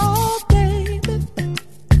 oh, baby,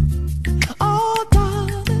 oh,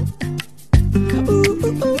 darling, ooh,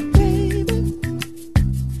 baby.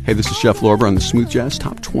 Hey, this is Chef Lorber on the Smooth Jazz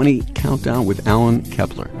Top 20 Countdown with Alan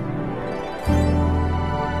Kepler.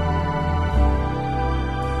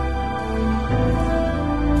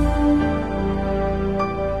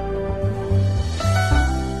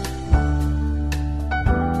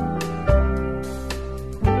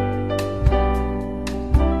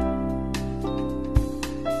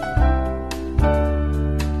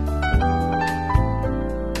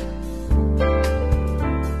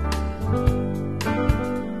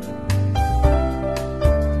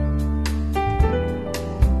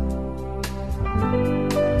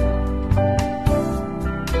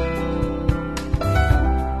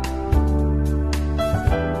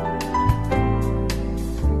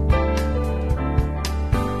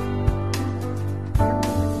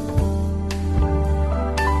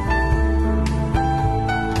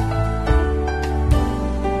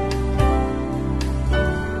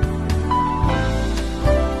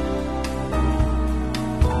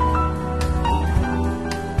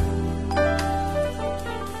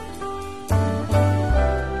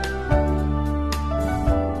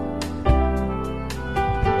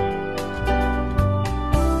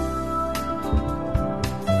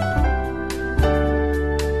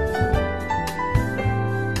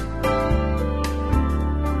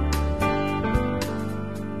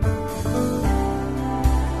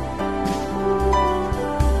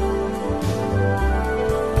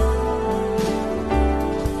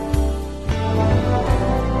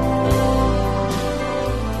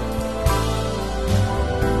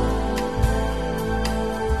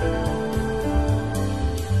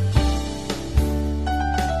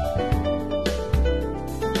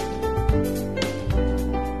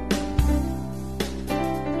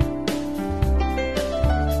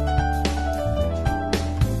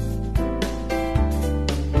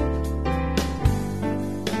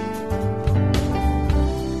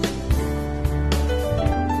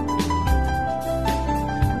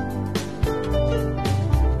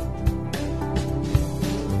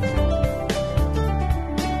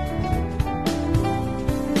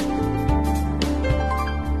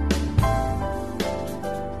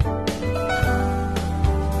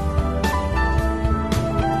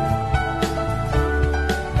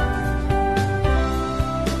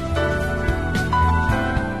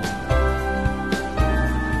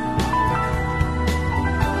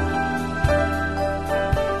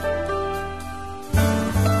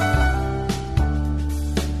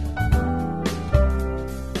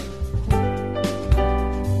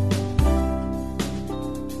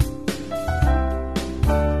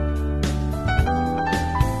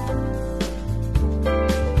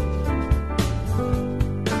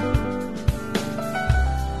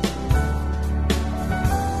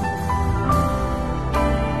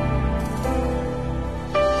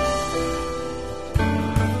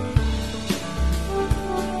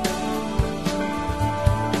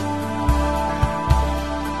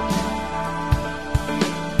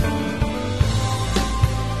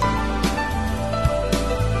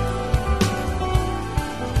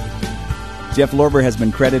 Jeff Lorber has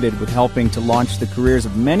been credited with helping to launch the careers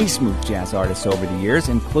of many smooth jazz artists over the years,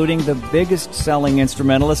 including the biggest-selling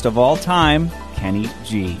instrumentalist of all time, Kenny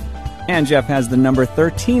G. And Jeff has the number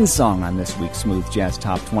 13 song on this week's Smooth Jazz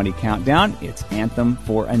Top 20 Countdown. It's Anthem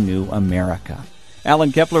for a New America.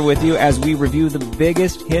 Alan Kepler with you as we review the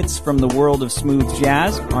biggest hits from the world of smooth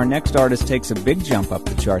jazz. Our next artist takes a big jump up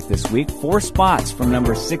the chart this week, 4 spots from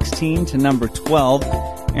number 16 to number 12.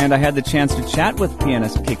 And I had the chance to chat with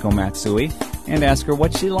pianist Keiko Matsui and ask her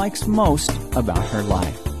what she likes most about her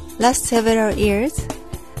life. Last several years,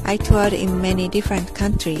 I toured in many different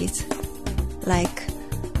countries, like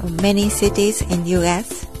many cities in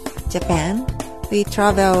US, Japan. We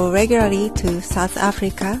travel regularly to South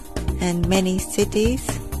Africa and many cities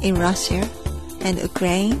in Russia and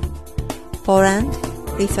Ukraine, Poland,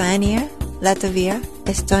 Lithuania, Latvia,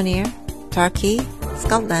 Estonia, Turkey,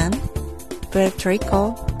 Scotland, Puerto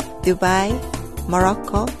Rico, Dubai,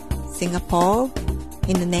 Morocco, Singapore,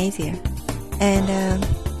 Indonesia. And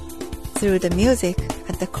through the music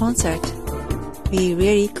at the concert, we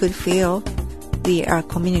really could feel we are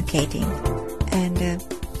communicating. And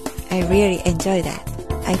I really enjoy that.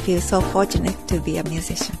 I feel so fortunate to be a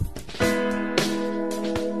musician.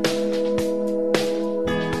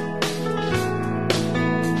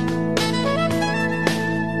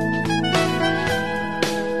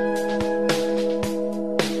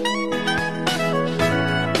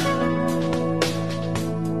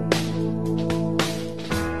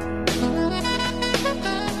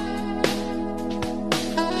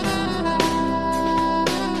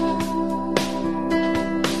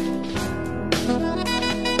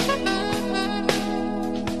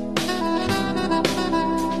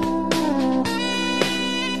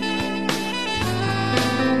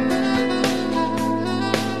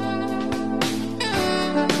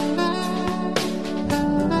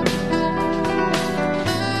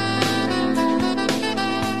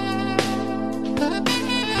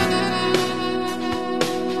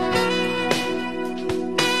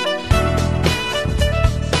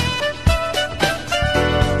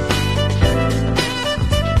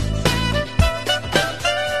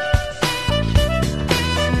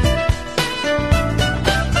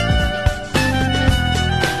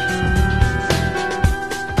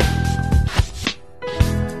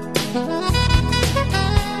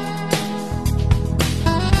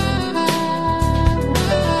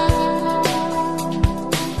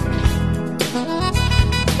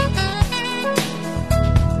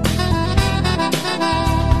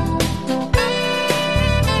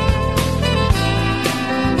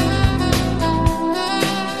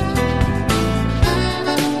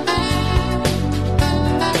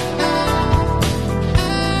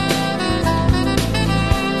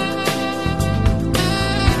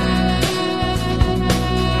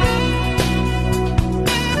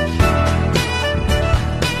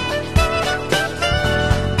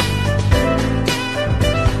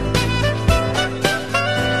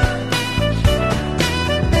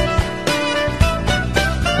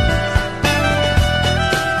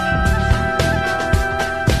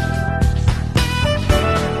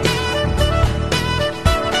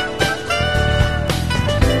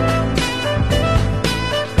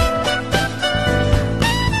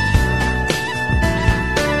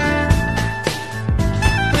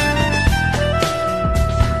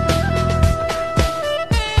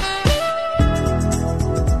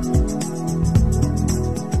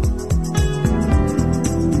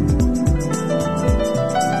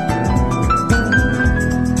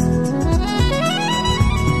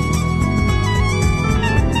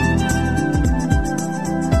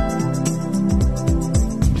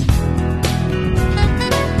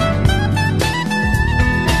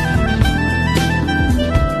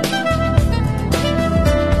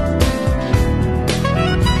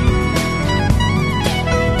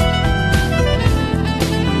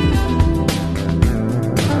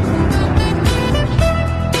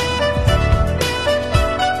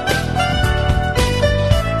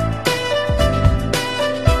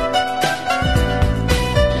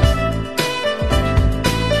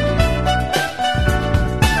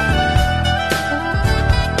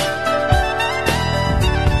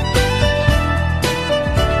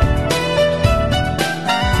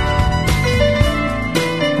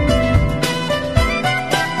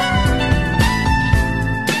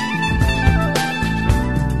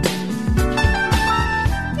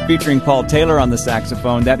 featuring Paul Taylor on the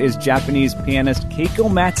saxophone. That is Japanese pianist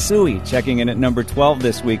Keiko Matsui, checking in at number 12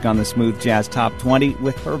 this week on the Smooth Jazz Top 20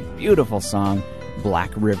 with her beautiful song,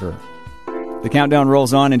 Black River. The countdown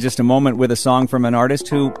rolls on in just a moment with a song from an artist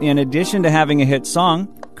who, in addition to having a hit song,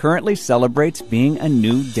 currently celebrates being a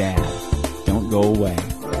new dad. Don't go away.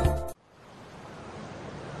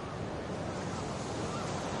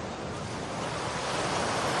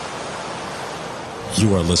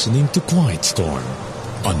 You are listening to Quiet Storm.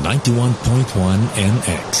 on 91.1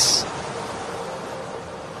 NX.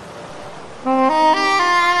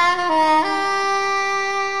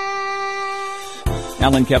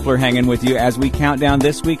 Alan Kepler hanging with you as we count down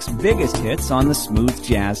this week's biggest hits on the Smooth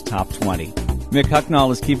Jazz Top 20. Mick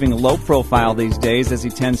Hucknall is keeping a low profile these days as he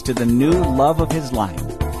tends to the new love of his life,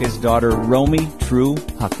 his daughter Romy True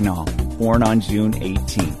Hucknall, born on June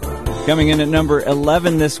 18th. Coming in at number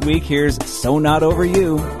 11 this week, here's So Not Over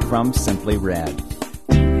You from Simply Red.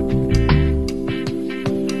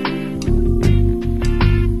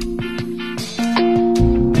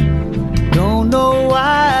 Don't know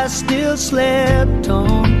why I still slept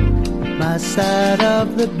on my side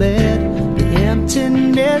of the bed. The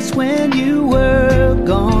emptiness when you were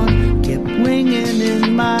gone kept ringing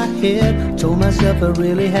in my head. Told myself I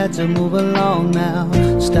really had to move along now.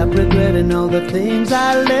 Stop regretting all the things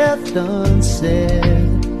I left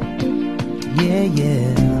unsaid. Yeah,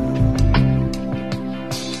 yeah.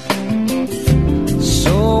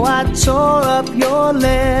 So I tore up your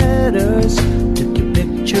letters, took your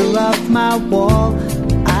picture off my wall.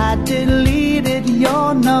 I deleted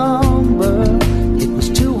your number. It was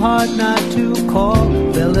too hard not to call.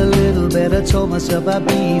 Felt a little better, told myself I'd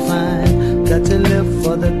be fine. Got to live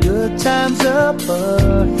for the good times up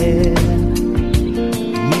ahead.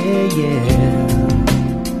 Yeah, yeah.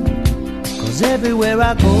 'Cause everywhere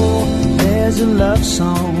I go, there's a love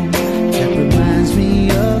song that reminds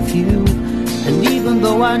me of you. And even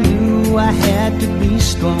though I knew I had to be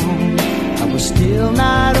strong, I was still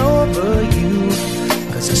not over you.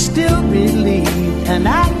 'Cause I still believe, and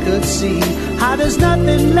I could see how there's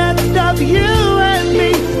nothing left of you and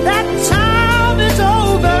me. That time is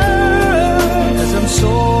over, 'cause I'm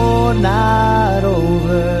so not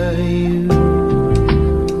over you.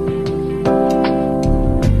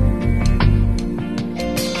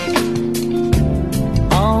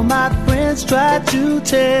 All my friends tried to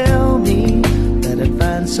tell me that I'd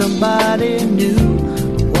find somebody new.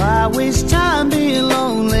 Why waste time being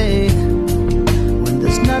lonely when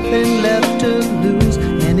there's nothing left to lose?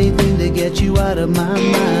 Anything to get you out of my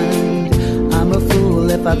mind. I'm a fool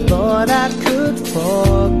if I thought I could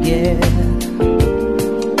forget.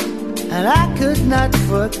 And I could not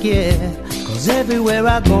forget, 'cause everywhere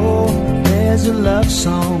I go, there's a love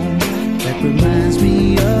song that reminds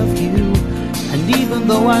me of you. And even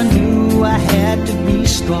though I knew I had to be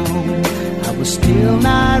strong, I was still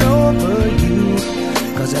not over you.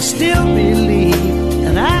 'Cause I still believe,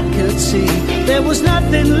 and I could see there was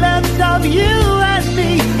nothing left of you and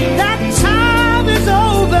me. That time is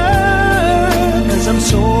over, 'cause I'm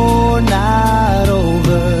so not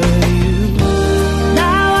over you.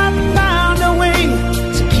 Now I've found a way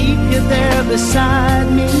to keep you there beside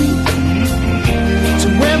me, to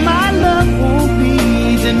where my love won't be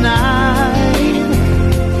denied.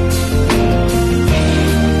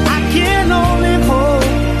 I can only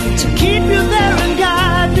hope to keep you there and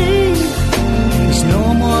guide me. There's no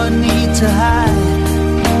more need to hide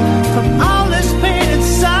from all this pain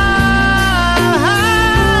inside.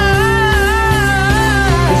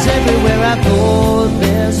 'Cause everywhere I go,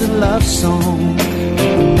 there's a love song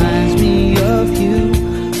that reminds me of you.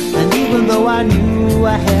 And even though I knew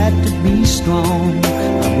I had to be strong,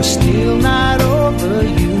 I was still not over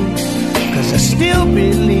you. 'Cause I still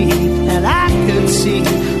believe, and I could see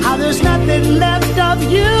how there's nothing left of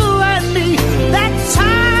you and me. That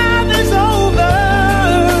time is over,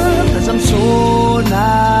 'cause I'm so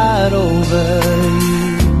not over you.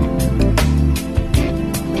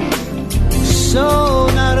 So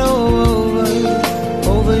not over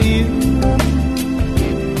you.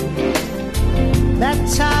 That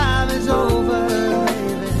time is over,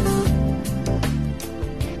 baby,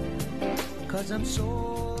 'cause I'm so.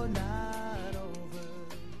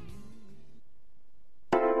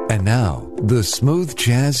 And now, the Smooth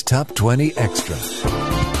Jazz Top 20 Extra.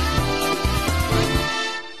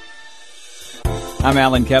 I'm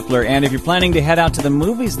Alan Kepler, and if you're planning to head out to the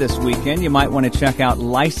movies this weekend, you might want to check out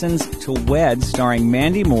License to Wed, starring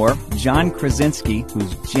Mandy Moore, John Krasinski,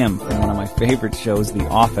 who's Jim from one of my favorite shows, The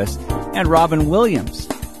Office, and Robin Williams.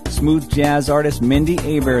 Smooth jazz artist Mindy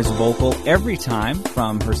Abair's vocal Every Time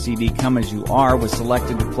from her CD Come As You Are was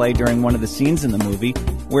selected to play during one of the scenes in the movie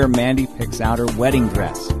where Mandy picks out her wedding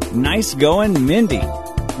dress. Nice going, Mindy!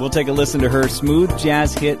 We'll take a listen to her smooth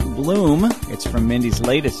jazz hit Bloom. It's from Mindy's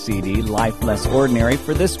latest CD, Life Less Ordinary,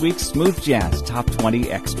 for this week's Smooth Jazz Top 20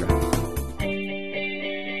 Extra.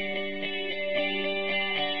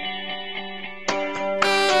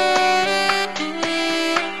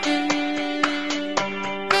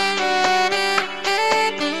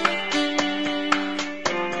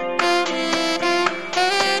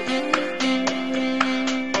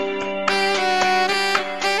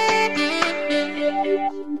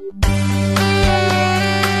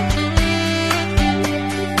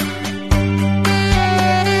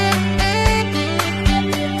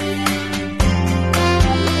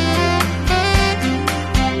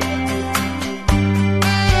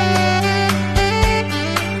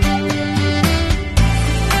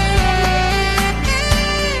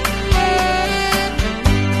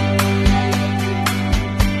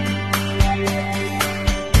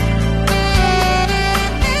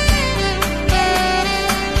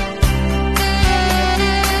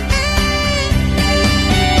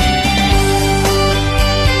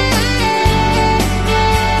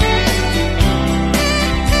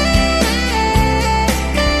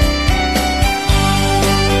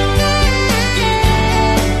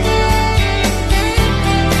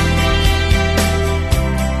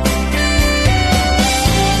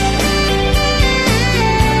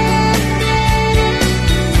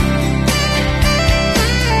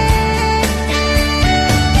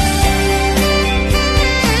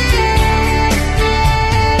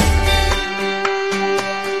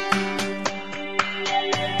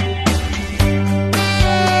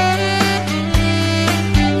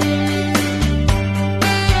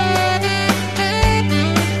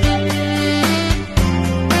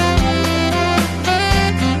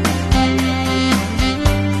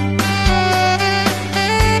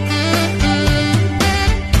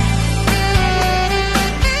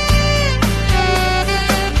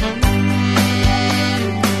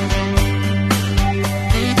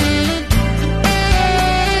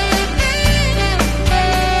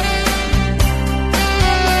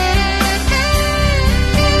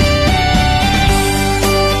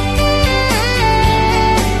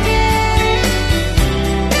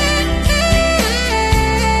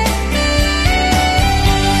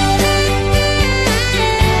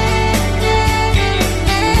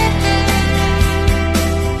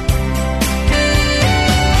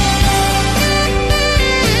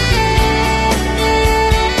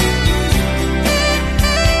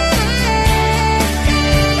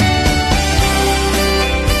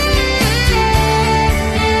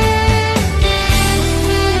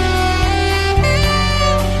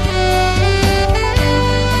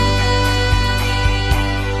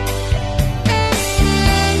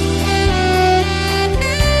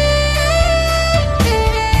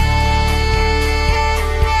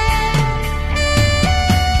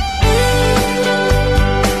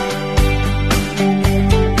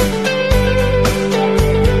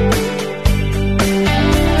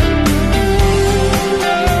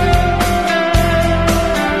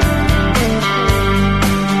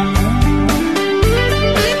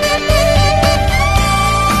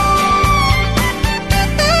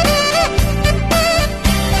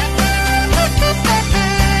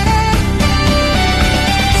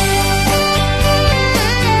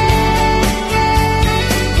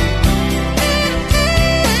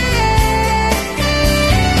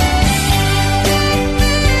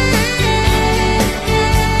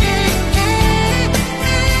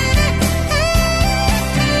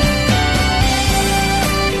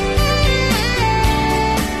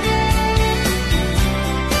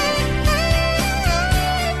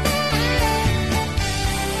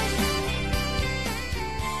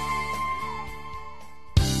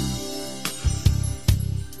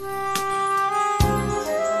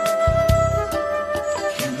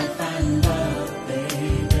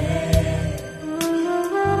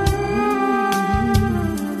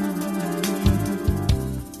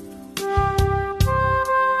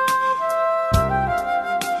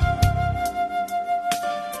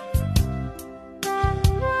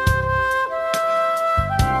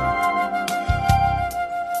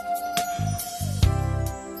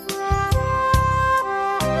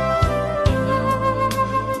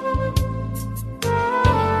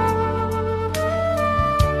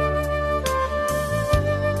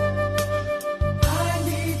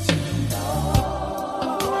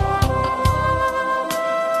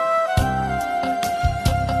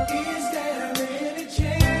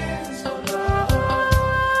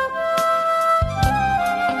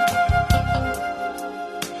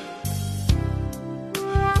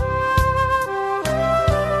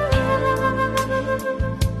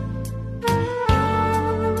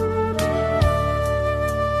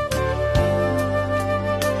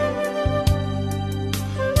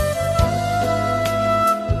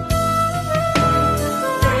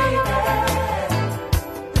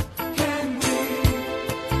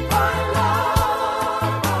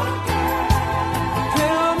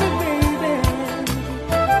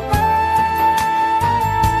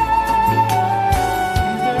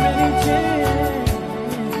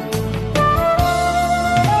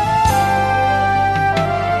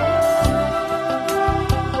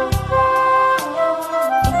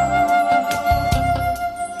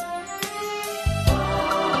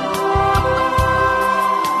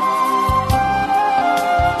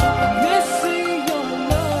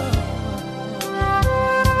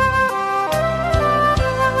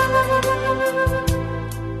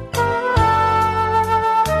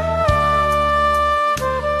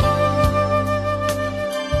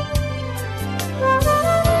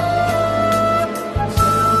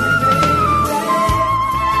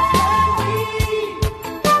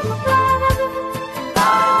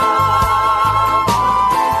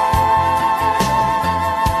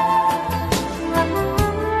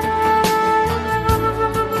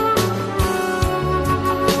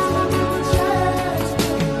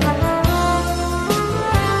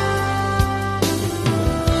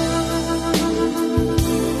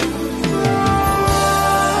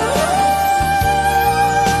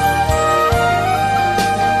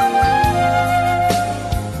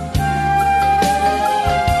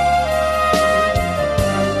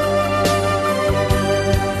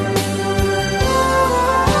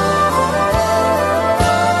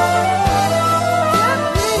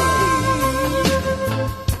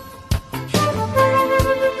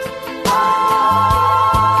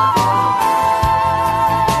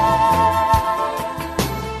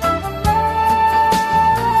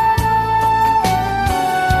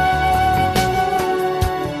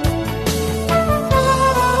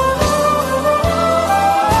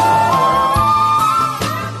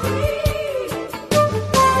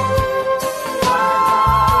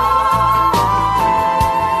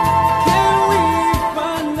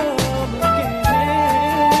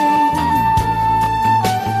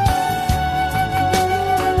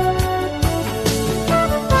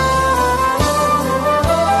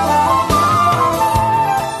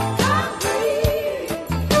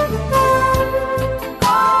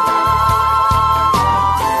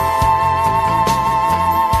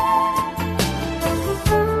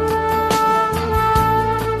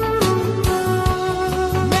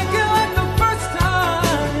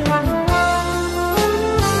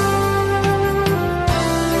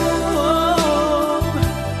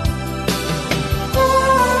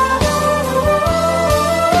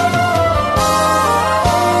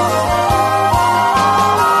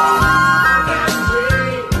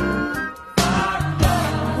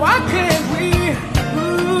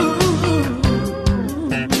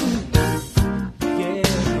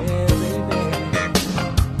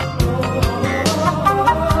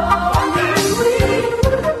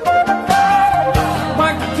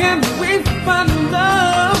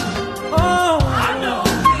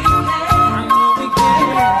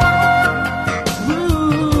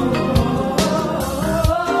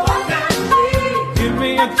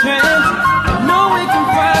 chance. I know we can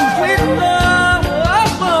find a way